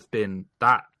them have been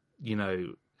that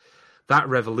that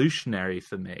revolutionary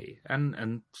for me.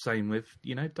 And same with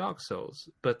Dark Souls.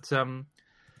 But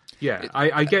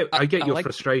I get your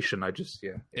frustration.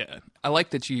 Yeah. I like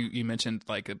that you mentioned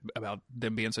like about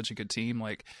them being such a good team.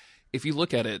 Like if you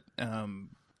look at it,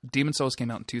 Demon Souls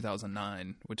came out in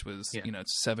 2009, which was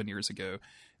 7 years ago.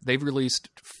 They've released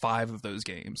 5 of those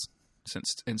games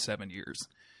in 7 years.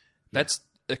 That's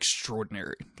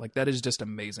extraordinary. Like that is just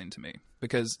amazing to me,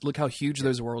 because look how huge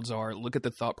those worlds are. Look at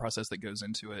the thought process that goes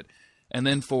into it. And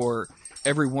then for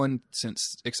everyone,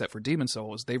 except for Demon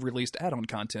Souls, they've released add-on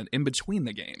content in between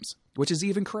the games, which is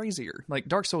even crazier. Like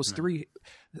Dark Souls 2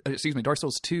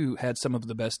 had some of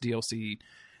the best DLC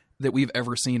that we've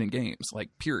ever seen in games, like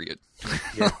period.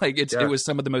 Yeah. It was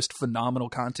some of the most phenomenal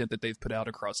content that they've put out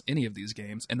across any of these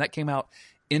games, and that came out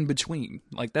in between.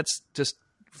 Like that's just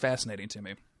fascinating to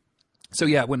me. So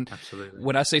yeah, when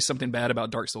I say something bad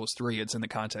about Dark Souls 3, it's in the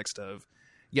context of,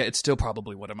 it's still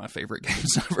probably one of my favorite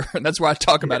games ever. And that's why I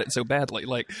talk about it so badly.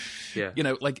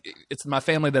 It's my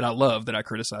family that I love that I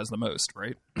criticize the most,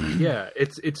 right? Yeah,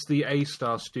 it's the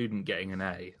A-star student getting an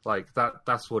A. Like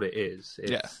that's what it is.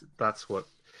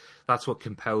 That's what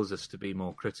compels us to be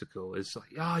more critical. It's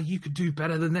like, you could do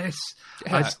better than this.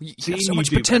 Yeah, I've seen so much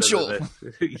potential.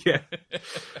 Yeah.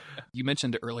 You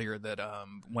mentioned earlier that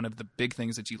one of the big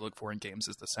things that you look for in games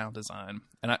is the sound design.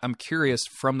 And I'm curious,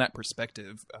 from that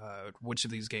perspective, which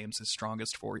of these games is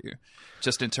strongest for you?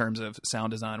 Just in terms of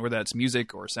sound design, whether that's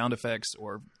music or sound effects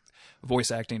or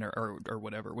voice acting or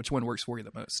whatever. Which one works for you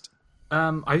the most?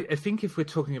 I think if we're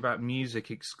talking about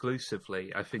music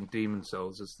exclusively, I think Demon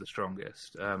Souls is the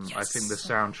strongest. I think the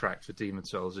soundtrack for Demon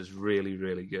Souls is really,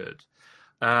 really good.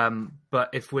 But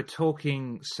if we're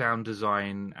talking sound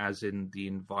design as in the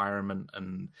environment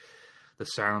and the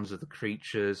sounds of the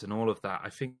creatures and all of that, I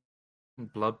think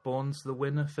Bloodborne's the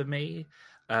winner for me.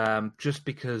 Just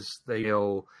because they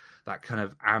feel that kind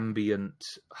of ambient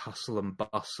hustle and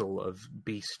bustle of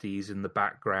beasties in the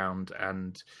background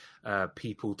and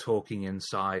people talking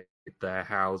inside their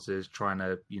houses, trying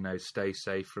to, stay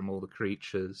safe from all the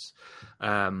creatures.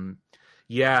 For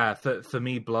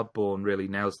me, Bloodborne really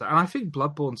nails that. And I think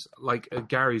Bloodborne's, like,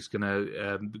 Gary's going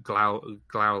to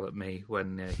growl at me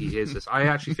when he hears this. I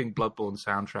actually think Bloodborne's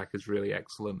soundtrack is really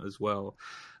excellent as well.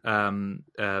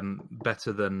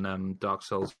 Better than Dark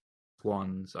Souls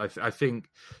ones. I think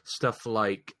stuff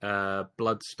like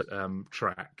Blood's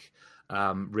track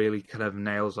really kind of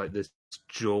nails like this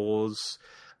Jaws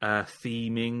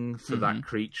theming for that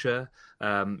creature.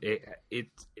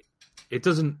 It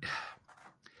doesn't.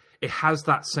 It has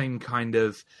that same kind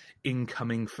of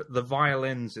incoming. The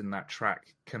violins in that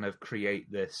track kind of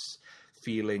create this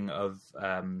feeling of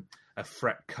a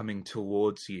threat coming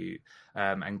towards you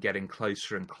and getting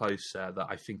closer and closer. That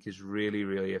I think is really,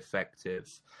 really effective.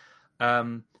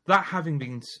 That having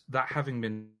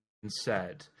been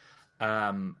said,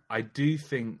 I do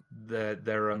think that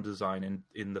there are design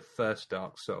in the first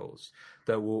Dark Souls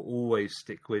that will always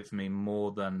stick with me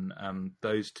more than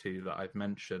those two that I've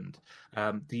mentioned.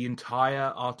 The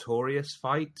entire Artorias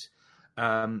fight,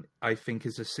 I think,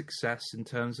 is a success in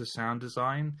terms of sound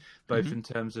design, both in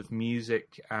terms of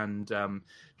music and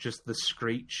just the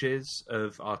screeches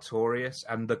of Artorias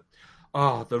and the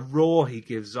roar he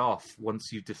gives off once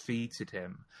you've defeated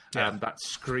him. That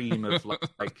scream of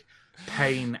like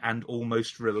pain and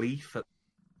almost relief at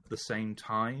the same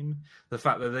time. The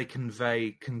fact that they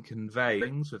can convey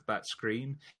things with that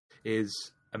scream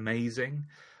is amazing.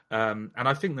 And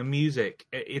I think the music,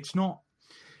 it's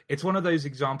one of those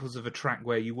examples of a track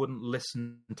where you wouldn't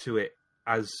listen to it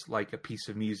as like a piece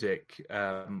of music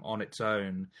on its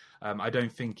own. I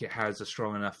don't think it has a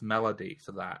strong enough melody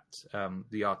for that,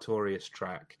 the Artorias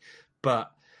track.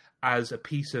 But as a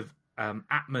piece of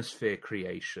atmosphere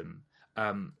creation,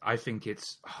 I think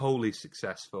it's wholly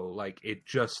successful. Like it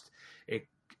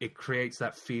creates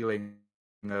that feeling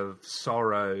of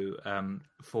sorrow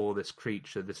for this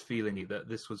creature, this feeling that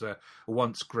this was a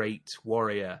once great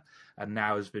warrior and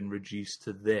now has been reduced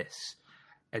to this,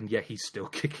 and yet he's still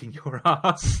kicking your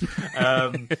ass.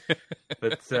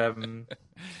 But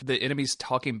the enemies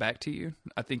talking back to you,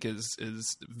 I think,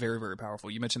 is very, very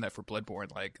powerful. You mentioned that for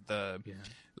Bloodborne, like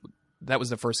that was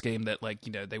the first game that, like,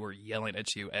 you know, they were yelling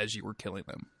at you as you were killing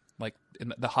them. Like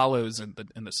in the Hollows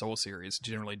in the Soul series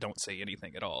generally don't say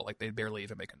anything at all. Like they barely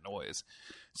even make a noise.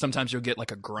 Sometimes you'll get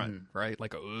like a grunt, right?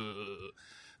 Like a, ugh.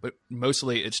 But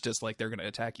mostly it's just like they're going to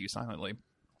attack you silently.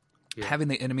 Yeah. Having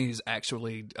the enemies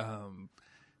actually,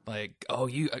 like, oh,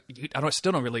 I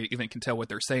still don't really even can tell what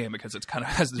they're saying because it's kind of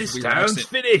has this weird sounds accent.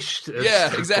 Finished.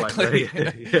 Yeah, exactly.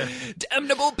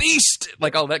 Damnable beast,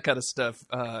 like all that kind of stuff.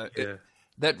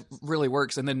 That really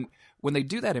works. And then when they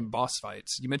do that in boss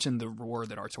fights, you mentioned the roar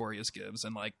that Artorias gives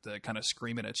and like the kind of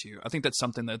screaming at you. I think that's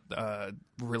something that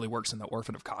really works in the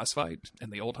Orphan of Kos fight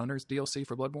and the Old Hunters DLC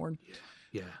for Bloodborne.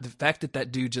 Yeah. The fact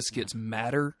that dude just gets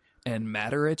madder and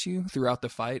madder at you throughout the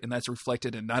fight, and that's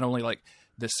reflected in not only like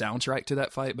the soundtrack to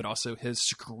that fight, but also his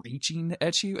screeching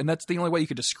at you. And that's the only way you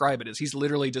could describe it, is he's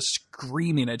literally just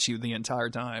screaming at you the entire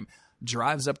time.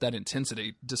 Drives up that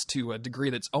intensity just to a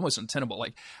degree that's almost untenable.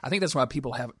 Like, I think that's why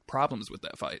people have problems with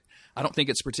that fight. I don't think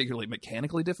it's particularly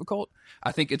mechanically difficult.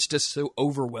 I think it's just so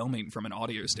overwhelming from an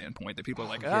audio standpoint that people are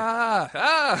like,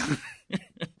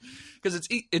 because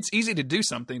it's easy to do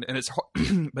something and it's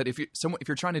hard. But if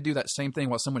you're trying to do that same thing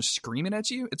while someone's screaming at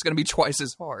you, it's going to be twice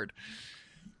as hard.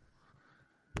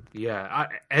 Yeah,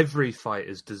 every fight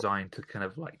is designed to kind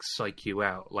of like psych you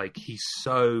out. Like, he's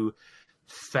so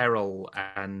feral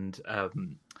and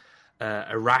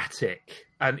erratic,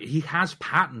 and he has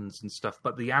patterns and stuff,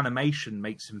 but the animation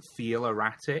makes him feel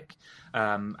erratic,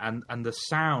 and the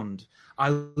sound. I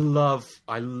love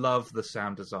the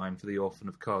sound design for the Orphan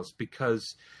of Kos,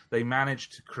 because they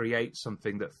managed to create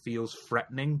something that feels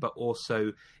threatening but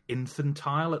also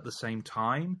infantile at the same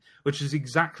time, which is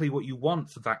exactly what you want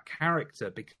for that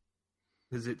character,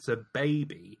 because it's a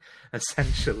baby,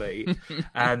 essentially,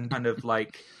 and kind of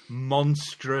like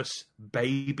monstrous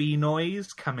baby noise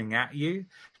coming at you.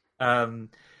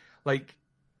 Like,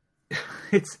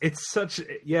 it's such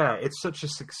a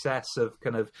success of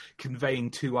kind of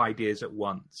conveying two ideas at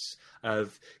once,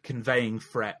 of conveying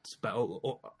threat, but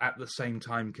at the same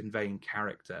time conveying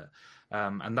character.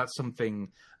 And that's something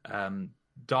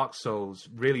Dark Souls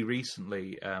really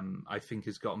recently, I think,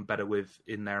 has gotten better with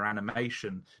in their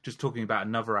animation. Just talking about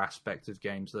another aspect of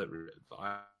games that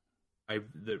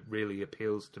that really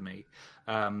appeals to me.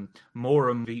 More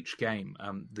of each game,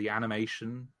 the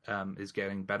animation is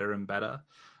getting better and better.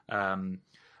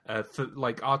 For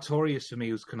like Artorias, for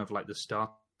me, was kind of like the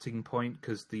starting point,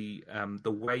 because the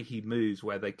way he moves,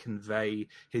 where they convey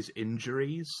his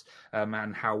injuries,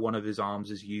 and how one of his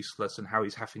arms is useless, and how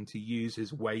he's having to use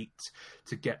his weight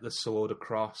to get the sword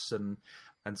across, and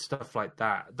stuff like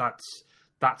that.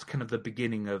 That's kind of the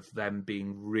beginning of them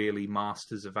being really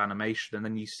masters of animation, and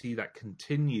then you see that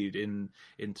continued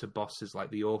into bosses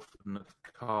like the Orphan of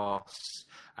Kos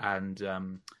and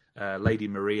Lady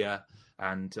Maria,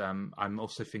 and I'm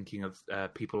also thinking of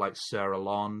people like Sir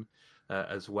Alon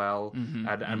as well,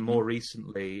 and more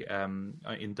recently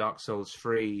in Dark Souls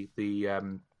 3,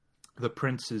 the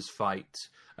Prince's fight.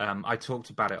 I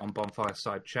talked about it on Bonfire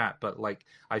Side Chat, but like,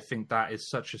 I think that is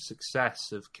such a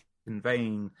success of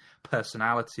conveying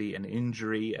personality and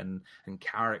injury and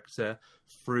character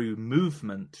through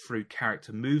movement, through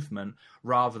character movement,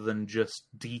 rather than just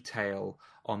detail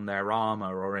on their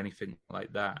armor or anything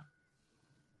like that.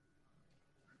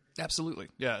 Absolutely,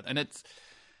 yeah. And it's,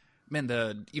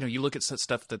 man, you look at such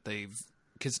stuff that they've,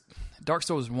 because Dark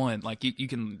Souls 1, like you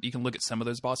can look at some of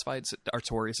those boss fights.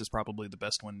 Artorias is probably the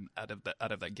best one out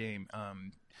of that game.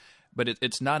 But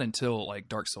it's not until like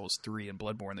Dark Souls 3 and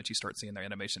Bloodborne that you start seeing their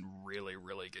animation really,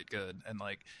 really get good. And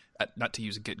like, not to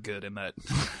use "get good" in that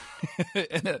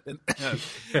in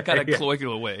a kind of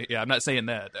colloquial way. Yeah, I'm not saying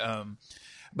that.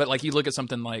 But like, you look at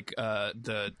something like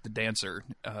the dancer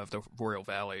of the Royal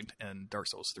Valley and Dark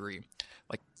Souls 3,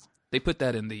 like they put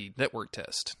that in the network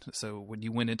test. So when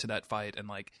you went into that fight, and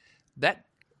like that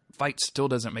fight still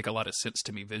doesn't make a lot of sense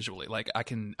to me visually. Like I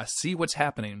see what's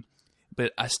happening,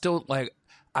 but I still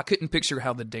I couldn't picture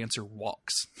how the dancer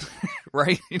walks,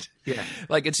 right? Yeah.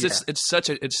 Like it's such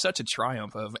a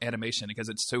triumph of animation, because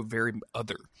it's so very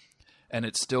other. And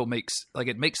it still makes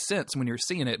sense when you're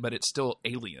seeing it, but it's still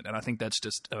alien. And I think that's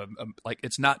just like,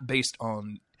 it's not based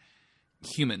on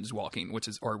humans walking,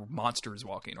 or monsters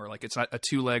walking, or like, it's not a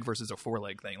 2-leg versus a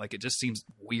 4-leg thing. Like, it just seems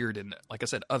weird. And like I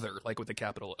said, other, like with a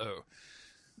capital O.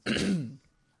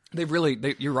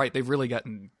 You're right. They've really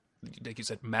gotten, like you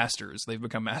said, masters. They've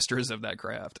become masters of that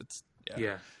craft. It's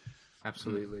yeah,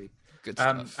 absolutely. Good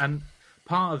stuff. And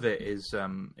part of it is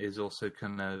also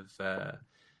kind of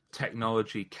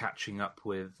technology catching up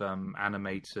with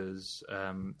animators'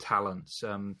 talents.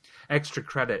 Extra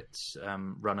Credits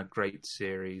run a great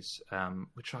series,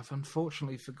 which I've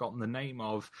unfortunately forgotten the name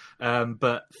of,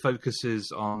 but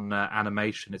focuses on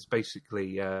animation. It's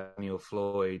basically Daniel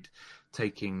Floyd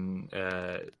taking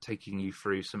you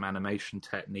through some animation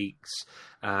techniques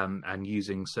and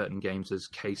using certain games as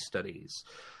case studies.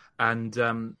 And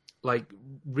like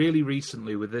really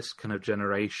recently with this kind of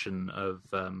generation of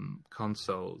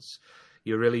consoles,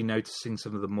 you're really noticing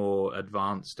some of the more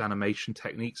advanced animation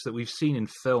techniques that we've seen in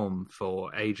film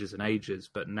for ages and ages,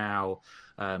 but now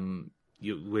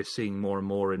we're seeing more and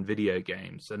more in video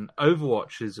games. And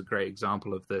Overwatch is a great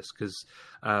example of this, because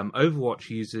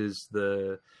Overwatch uses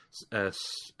the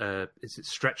is it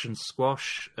stretch and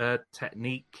squash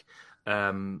technique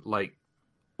like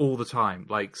all the time,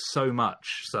 like so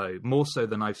much so, more so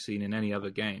than I've seen in any other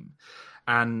game.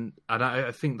 And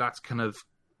I think that's kind of,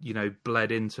 you know,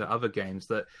 bled into other games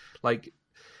that, like,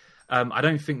 I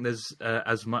don't think there's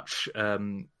as much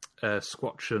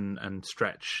squash and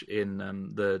stretch in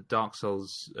the Dark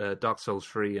Souls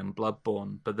 3 and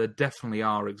Bloodborne, but there definitely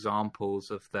are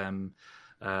examples of them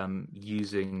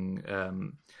using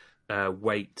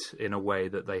weight in a way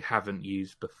that they haven't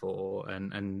used before,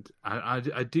 and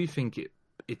I do think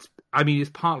it's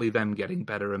partly them getting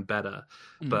better and better,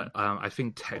 but I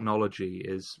think technology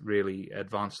is really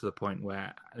advanced to the point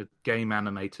where game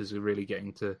animators are really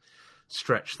getting to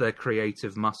stretch their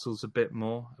creative muscles a bit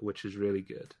more, which is really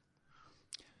good.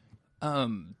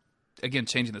 Again,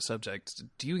 changing the subject,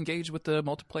 do you engage with the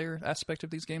multiplayer aspect of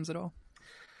these games at all?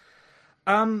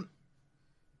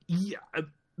 Yeah,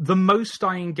 the most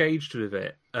I engaged with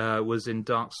it was in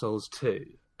Dark Souls 2.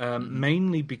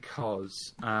 Mainly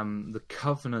because the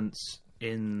covenants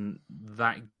in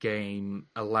that game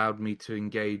allowed me to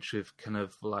engage with kind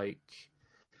of like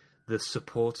the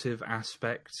supportive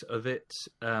aspect of it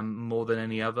more than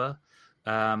any other,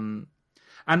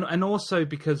 and also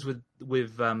because with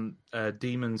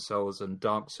Demon Souls and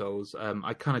Dark Souls,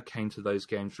 I kind of came to those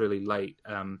games really late.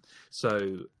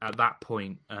 So at that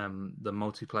point, the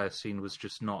multiplayer scene was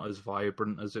just not as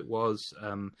vibrant as it was.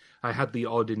 I had the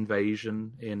odd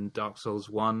invasion in Dark Souls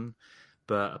 1,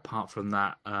 but apart from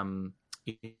that,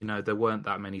 you know, there weren't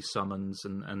that many summons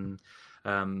and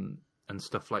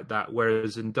stuff like that.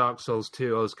 Whereas in Dark Souls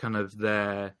 2, I was kind of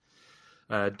there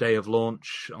day of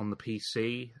launch on the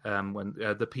PC, when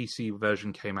the PC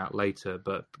version came out later,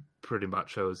 but pretty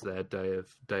much I was there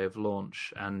day of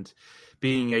launch, and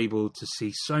being able to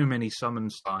see so many summon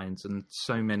signs and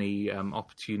so many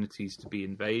opportunities to be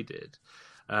invaded.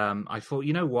 I thought,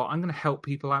 you know what, I'm going to help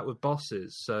people out with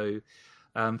bosses. So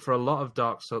for a lot of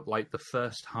Dark Souls, like the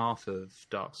first half of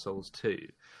Dark Souls 2,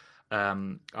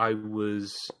 I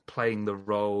was playing the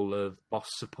role of boss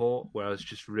support, where I was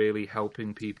just really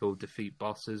helping people defeat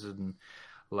bosses and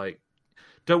like,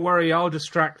 don't worry, I'll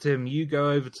distract him. You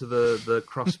go over to the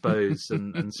crossbows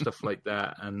and stuff like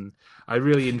that. And I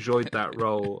really enjoyed that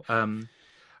role.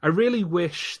 I really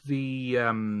wish the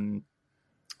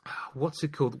what's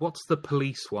it called? What's the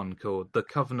police one called? The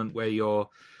Covenant where you're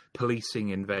policing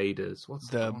invaders. What's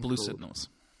the Blue Sentinels?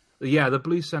 Yeah, the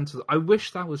Blue Sentinels. I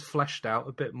wish that was fleshed out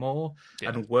a bit more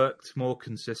and worked more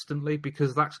consistently,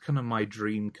 because that's kind of my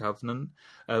dream covenant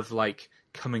of like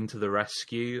coming to the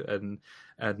rescue and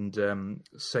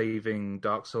saving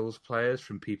Dark Souls players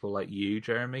from people like you,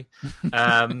 Jeremy.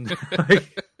 I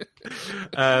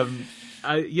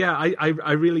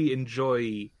really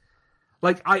enjoy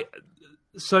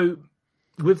so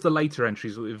with the later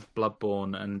entries with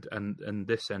Bloodborne and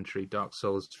this entry, Dark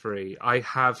Souls 3, I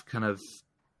have kind of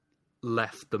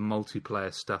left the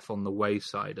multiplayer stuff on the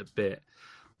wayside a bit,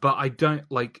 but I don't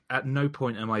at no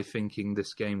point am I thinking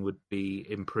this game would be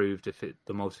improved if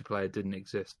the multiplayer didn't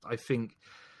exist. I think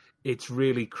it's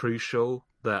really crucial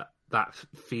that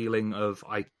feeling of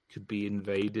I could be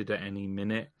invaded at any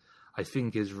minute, I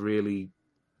think, is really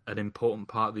an important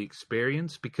part of the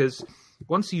experience, because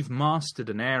once you've mastered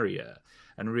an area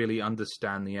and really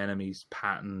understand the enemy's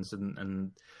patterns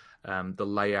and the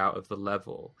layout of the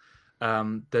level,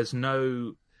 there's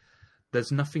nothing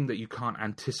that you can't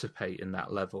anticipate in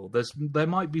that level. There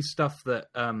might be stuff that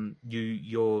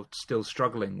you're still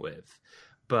struggling with,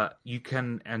 but you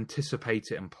can anticipate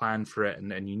it and plan for it,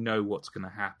 and you know what's going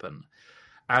to happen.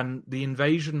 And the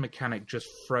invasion mechanic just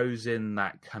throws in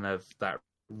that kind of that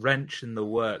wrench in the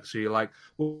works. So you're like,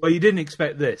 well, you didn't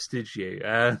expect this, did you?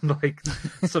 Like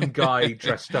some guy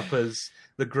dressed up as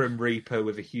the Grim Reaper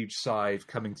with a huge scythe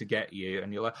coming to get you,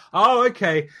 and you're like, oh,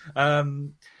 okay.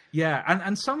 And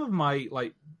some of my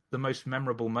the most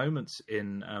memorable moments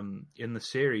in the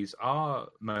series are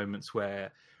moments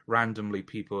where randomly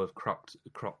people have cropped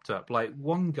up. Like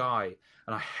one guy,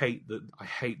 and I hate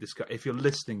this guy. If you're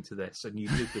listening to this and you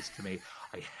did this to me,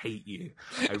 I hate you.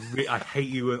 I hate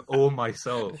you with all my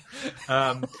soul.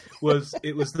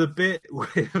 It was the bit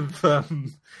with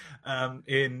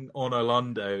in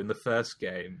Orlando in the first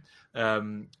game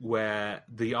where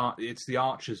it's the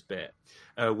archers bit,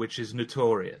 which is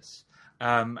notorious,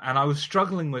 and I was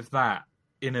struggling with that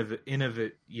in of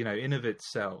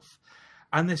itself.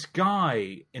 And this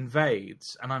guy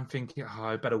invades, and I'm thinking,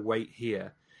 I better wait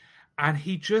here. And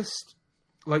he's just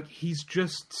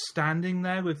standing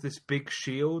there with this big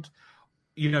shield,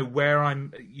 where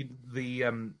I'm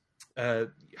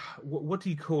what do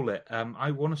you call it?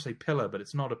 I want to say pillar, but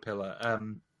it's not a pillar.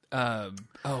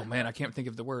 Oh man, I can't think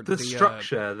of the word. The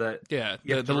structure that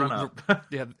you have to run up.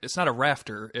 Yeah, it's not a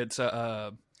rafter. It's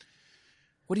a.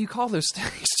 What do you call those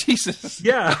things? Jesus.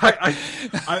 Yeah,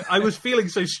 I was feeling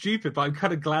so stupid, but I'm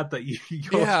kind of glad that you're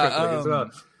struggling as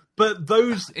well. But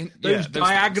those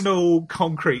diagonal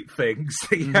concrete things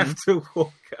that you have to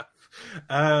walk up.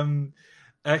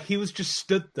 He was just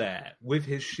stood there with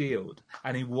his shield,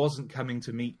 and he wasn't coming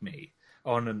to meet me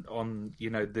on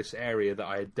this area that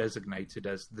I had designated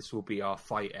as this will be our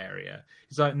fight area.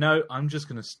 He's like, no, I'm just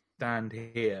going to stand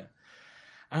here.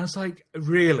 And I was like,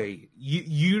 really?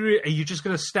 Are you just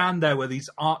going to stand there where these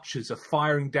archers are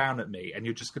firing down at me, and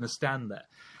you're just going to stand there?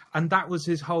 And that was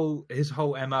his whole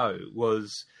MO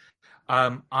was,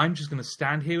 I'm just going to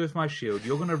stand here with my shield.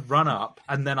 You're going to run up,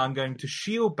 and then I'm going to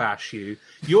shield bash you.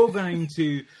 You're going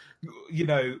to,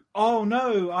 oh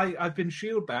no, I've been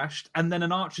shield bashed, and then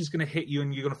an archer's going to hit you,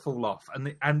 and you're going to fall off.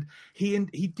 And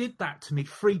he did that to me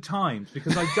 3 times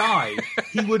because I died.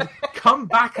 He would come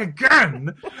back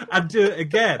again and do it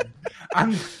again,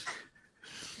 and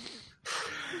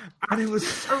it was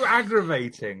so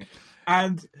aggravating.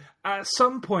 And at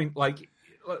some point, like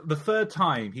the 3rd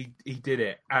time he did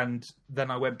it, and then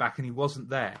I went back and he wasn't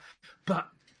there. But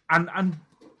and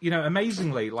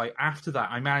amazingly, like after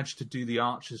that, I managed to do the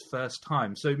archers first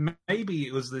time. So maybe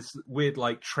it was this weird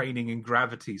like training in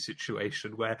Gravity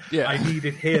situation where I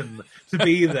needed him to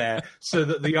be there so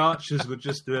that the archers were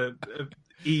just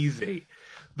easy.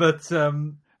 But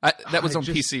that was on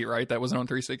PC, right? That wasn't on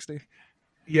 360.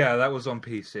 Yeah, that was on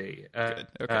PC. Good.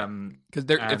 Okay. Because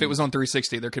if it was on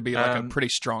 360, there could be like a pretty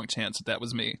strong chance that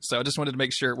was me. So I just wanted to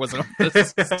make sure it wasn't on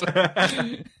this.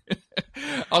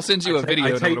 I'll send you a video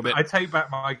in a little bit. I take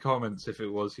back my comments if it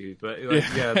was you, but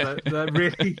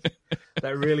that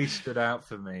really stood out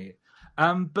for me.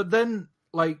 But then,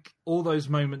 like all those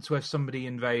moments where somebody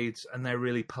invades and they're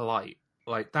really polite,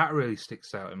 like that really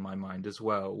sticks out in my mind as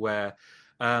well. Where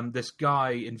this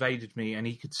guy invaded me, and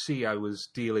he could see I was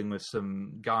dealing with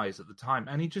some guys at the time,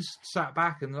 and he just sat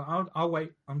back and I'll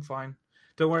wait. I'm fine.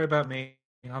 Don't worry about me.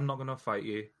 I'm not going to fight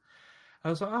you. I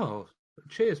was like, oh,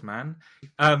 cheers, man.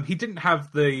 He didn't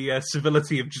have the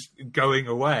civility of just going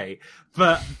away,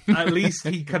 but at least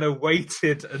he kind of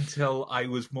waited until I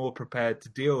was more prepared to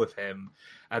deal with him.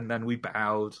 And then we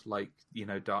bowed, like,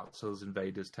 Dark Souls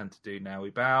invaders tend to do now.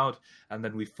 We bowed, and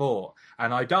then we fought.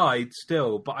 And I died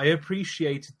still, but I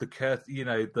appreciated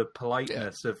the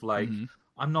politeness of, like,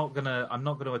 I'm not gonna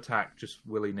attack just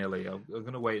willy-nilly. I'm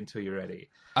gonna wait until you're ready.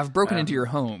 I've broken into your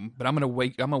home, but I'm gonna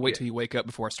wait till you wake up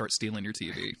before I start stealing your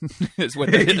TV. Is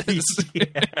what it is.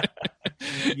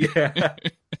 Yeah.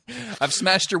 I've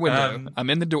smashed your window. I'm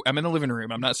in the door. I'm in the living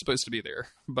room. I'm not supposed to be there,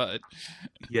 but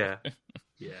yeah.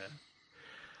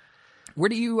 Where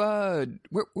do you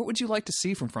what would you like to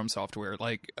see from Software?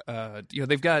 Like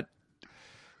they've got.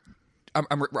 I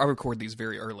record these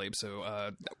very early,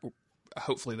 so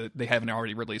hopefully they haven't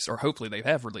already released, or hopefully they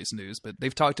have released news. But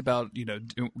they've talked about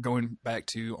going back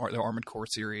to the Armored Core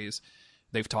series.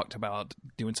 They've talked about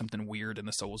doing something weird in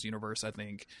the Souls universe. I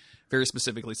think very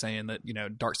specifically saying that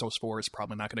Dark Souls 4 is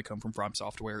probably not going to come from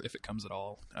Software if it comes at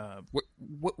all.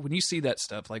 When you see that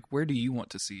stuff, like where do you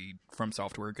want to see From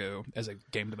Software go as a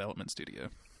game development studio?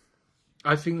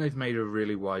 I think they've made a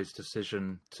really wise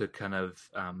decision to kind of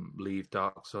leave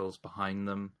Dark Souls behind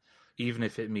them, even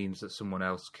if it means that someone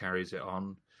else carries it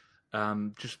on.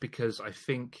 Just because I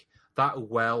think that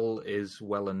well is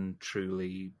well and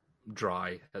truly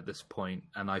dry at this point,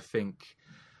 and I think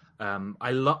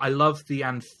I love the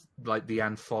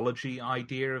anthology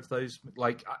idea of those,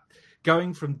 like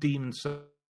going from Demon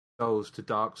Souls to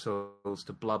Dark Souls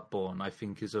to Bloodborne. I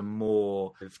think is a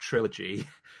more of trilogy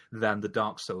than the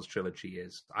Dark Souls trilogy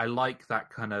is. I like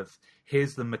that kind of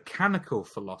here's the mechanical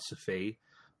philosophy,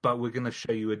 but we're going to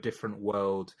show you a different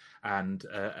world and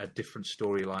a different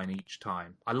storyline each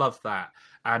time. I love that.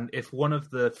 And if one of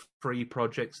the free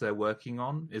projects they're working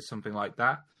on is something like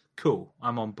that, cool,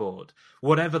 I'm on board.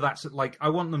 Whatever that's like, I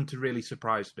want them to really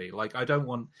surprise me. Like, I don't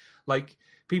want, like,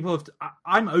 people have,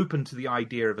 I'm open to the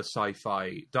idea of a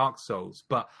sci-fi Dark Souls,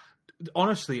 but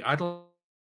honestly, I'd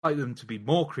like them to be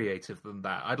more creative than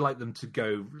that. I'd like them to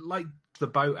go like the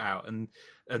boat out and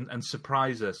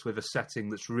surprise us with a setting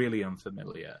that's really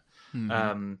unfamiliar.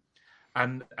 Mm-hmm.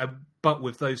 But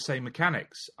with those same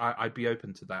mechanics, I'd be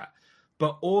open to that.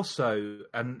 But also,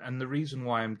 and the reason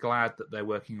why I'm glad that they're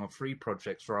working on free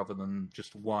projects rather than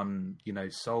just one,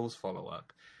 Souls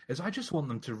follow-up, is I just want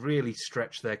them to really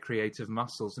stretch their creative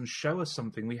muscles and show us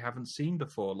something we haven't seen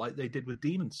before, like they did with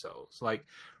Demon Souls. Like,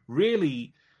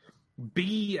 really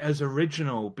be as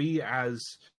original, be as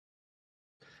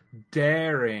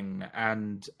daring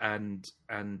and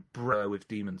bro with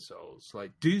Demon Souls.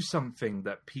 Like, do something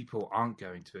that people aren't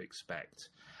going to expect.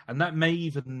 And that may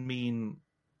even mean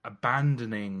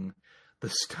abandoning the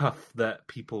stuff that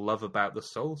people love about the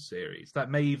Souls series.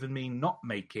 That may even mean not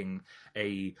making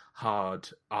a hard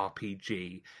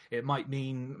RPG. It might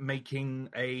mean making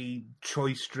a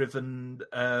choice-driven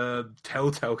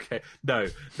Telltale game. No,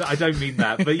 I don't mean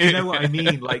that, but you know what I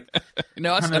mean. Like,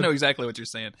 no, I know exactly what you're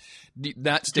saying.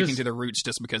 Not sticking to the roots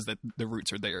just because the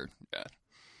roots are there.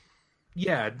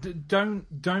 Yeah.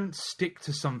 Don't stick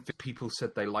to something people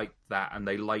said they liked that, and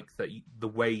they like that the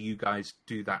way you guys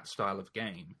do that style of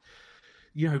game.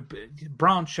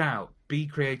 Branch out, be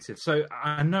creative. So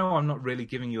I know I'm not really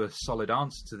giving you a solid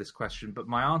answer to this question, but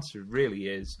my answer really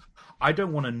is, I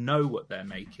don't want to know what they're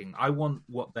making. I want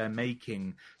what they're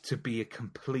making to be a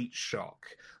complete shock.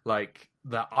 Like,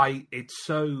 it's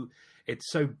so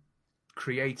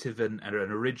creative and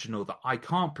original that I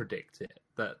can't predict it.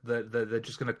 That they're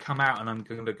just going to come out and I'm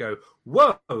going to go,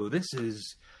 whoa, this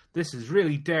is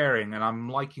really daring, and I'm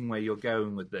liking where you're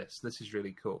going with this. This is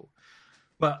really cool.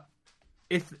 But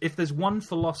if there's one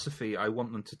philosophy I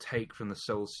want them to take from the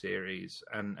Souls series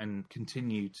and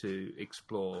continue to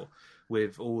explore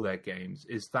with all their games,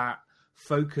 is that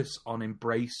focus on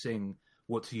embracing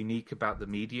what's unique about the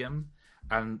medium.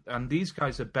 And these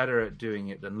guys are better at doing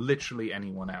it than literally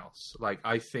anyone else. Like,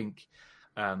 I think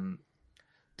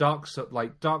Dark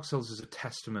Souls is a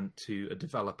testament to a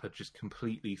developer just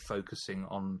completely focusing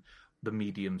on the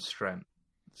medium's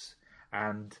strengths.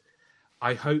 And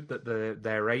I hope that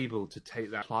they're able to take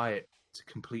that, apply it to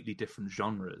completely different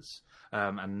genres,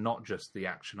 and not just the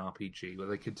action RPG, where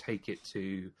they could take it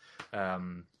to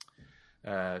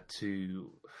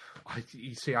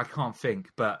you see, I can't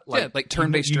think, but like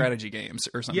turn-based strategy games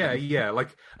or something. Yeah,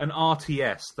 like an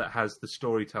RTS that has the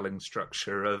storytelling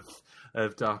structure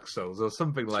of Dark Souls or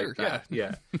something like that.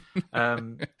 Yeah.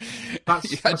 That's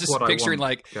just what picturing I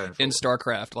want like in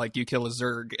StarCraft, like you kill a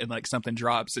Zerg and like something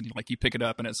drops and like you pick it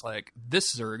up and it's like,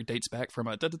 this Zerg dates back from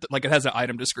like it has an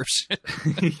item description.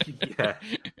 Yeah.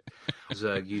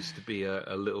 Zerg used to be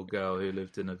a little girl who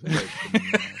lived in a village.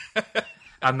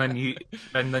 And then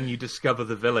you discover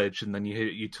the village, and then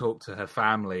you talk to her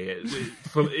family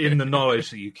in the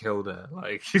knowledge that you killed her.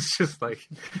 Like, it's just like,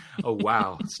 oh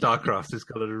wow, StarCraft has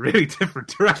gone in a really different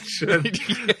direction.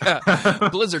 Yeah.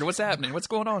 Blizzard, what's happening? What's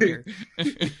going on here?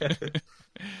 Yeah.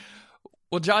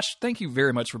 Well, Josh, thank you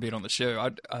very much for being on the show.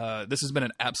 This has been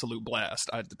an absolute blast.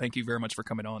 Thank you very much for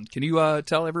coming on. Can you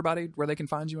tell everybody where they can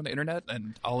find you on the internet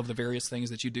and all of the various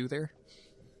things that you do there?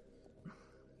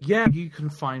 Yeah, you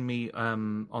can find me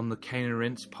on the Cane and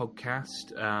Rinse podcast.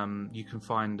 You can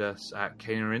find us at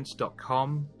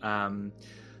caneandrinse.com.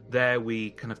 There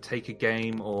we kind of take a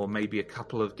game or maybe a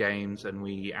couple of games and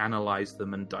we analyze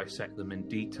them and dissect them in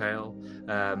detail.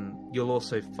 You'll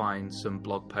also find some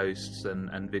blog posts and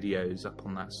videos up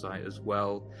on that site as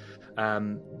well.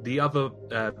 The other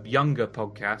younger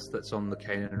podcast that's on the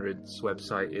Cane and Rinse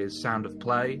website is Sound of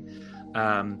Play,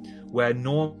 where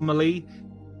normally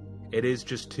it is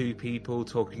just two people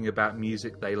talking about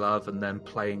music they love and then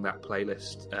playing that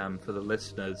playlist for the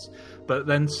listeners. But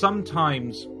then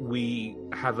sometimes we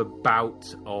have a bout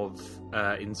of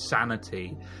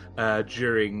insanity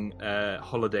during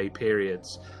holiday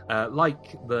periods,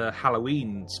 like the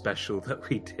Halloween special that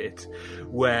we did,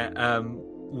 where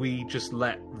we just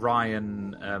let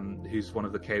Ryan, who's one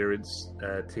of the Caterers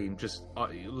team, just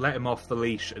let him off the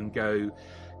leash and go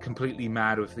completely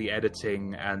mad with the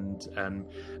editing and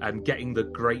getting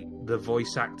the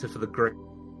voice actor for the great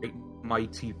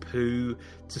Mighty Pooh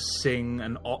to sing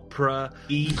an opera.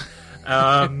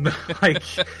 I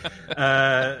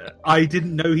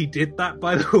didn't know he did that,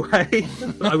 by the way.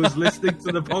 I was listening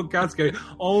to the podcast going,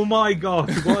 oh my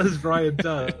god, what has Ryan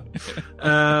done?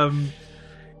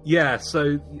 Yeah,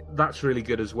 so that's really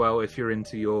good as well if you're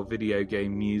into your video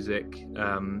game music.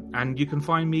 And you can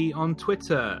find me on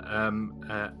Twitter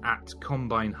at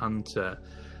Combine Hunter,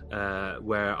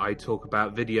 where I talk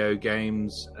about video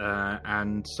games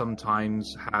and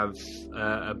sometimes have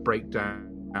a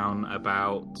breakdown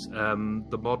about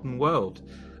the modern world,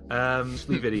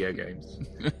 mostly video games.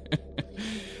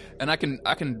 And I can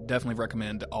definitely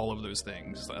recommend all of those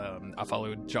things. I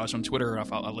follow Josh on Twitter.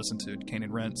 I listen to Kane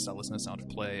and Rents. I listen to Sound of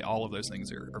Play. All of those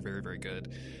things are very, very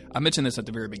good. I mentioned this at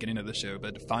the very beginning of the show,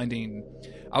 but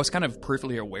I was kind of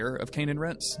peripherally aware of Kane and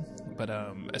Rents, but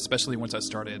especially once I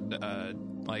started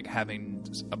like having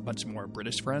a bunch more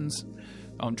British friends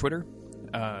on Twitter,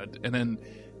 and then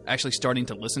actually starting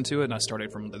to listen to it, and I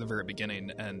started from the very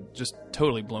beginning and just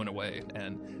totally blown away,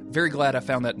 and very glad I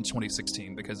found that in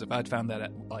 2016, because if I'd found that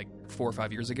at like 4 or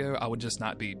 5 years ago, I would just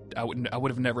not be, I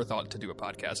would have never thought to do a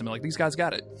podcast. I mean, like, these guys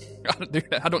got it.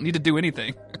 I don't need to do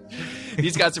anything.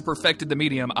 These guys have perfected the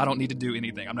medium. I don't need to do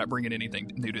anything. I'm not bringing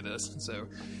anything new to this. So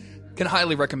can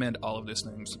highly recommend all of those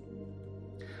things.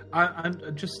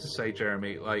 And just to say,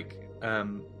 Jeremy, like,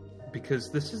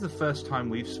 because this is the first time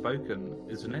we've spoken,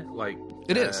 isn't it? Like,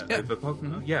 it is. Yeah. Over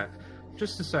Mm-hmm. Yeah.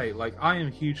 Just to say, like, I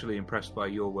am hugely impressed by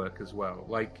your work as well.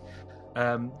 Like,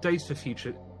 Days of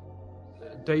Future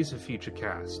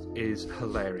Cast is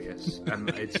hilarious, and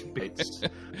it's bits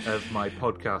of my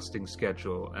podcasting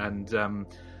schedule, and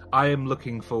I am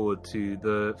looking forward to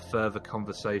the further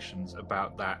conversations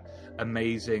about that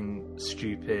amazing,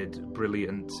 stupid,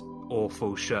 brilliant,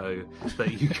 awful show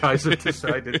that you guys have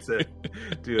decided to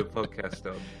do a podcast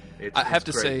on. I have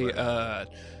to say,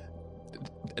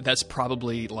 that's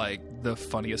probably like the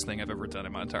funniest thing I've ever done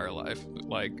in my entire life.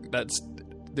 Like,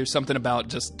 there's something about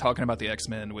just talking about the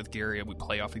X-Men with Gary, and we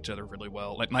play off each other really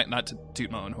well. Like, not to toot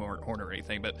my own horn or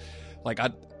anything, but like,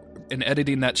 in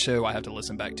editing that show, I have to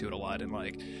listen back to it a lot and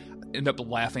like end up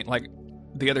laughing. Like,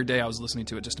 the other day I was listening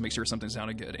to it just to make sure something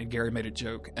sounded good, and Gary made a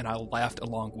joke, and I laughed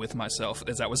along with myself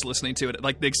as I was listening to it,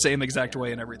 like the same exact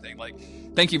way and everything. Like,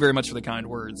 thank you very much for the kind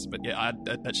words, but yeah,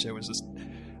 that show is just,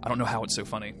 I don't know how it's so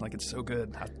funny. Like, it's so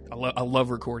good. I love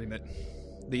recording it.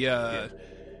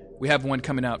 We have one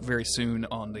coming out very soon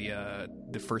on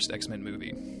the first X-Men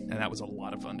movie, and that was a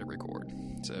lot of fun to record.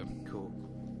 So cool.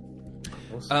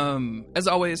 Awesome. As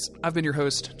always, I've been your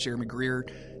host, Jeremy Greer.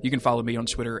 You can follow me on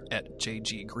Twitter at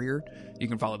JGGreer. You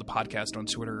can follow the podcast on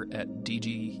Twitter at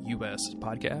DGUS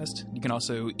Podcast. You can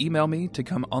also email me to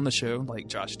come on the show, like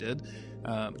Josh did.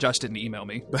 Josh didn't email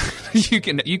me, but you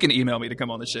can email me to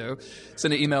come on the show.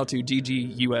 Send an email to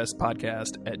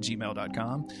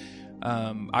dguspodcast@gmail.com.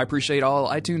 I appreciate all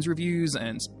iTunes reviews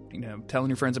and, telling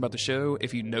your friends about the show.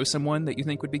 If you know someone that you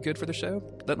think would be good for the show,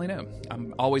 let me know.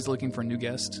 I'm always looking for new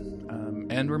guests.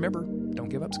 And remember, don't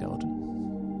give up, Skeleton.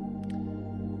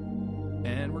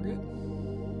 And we're good.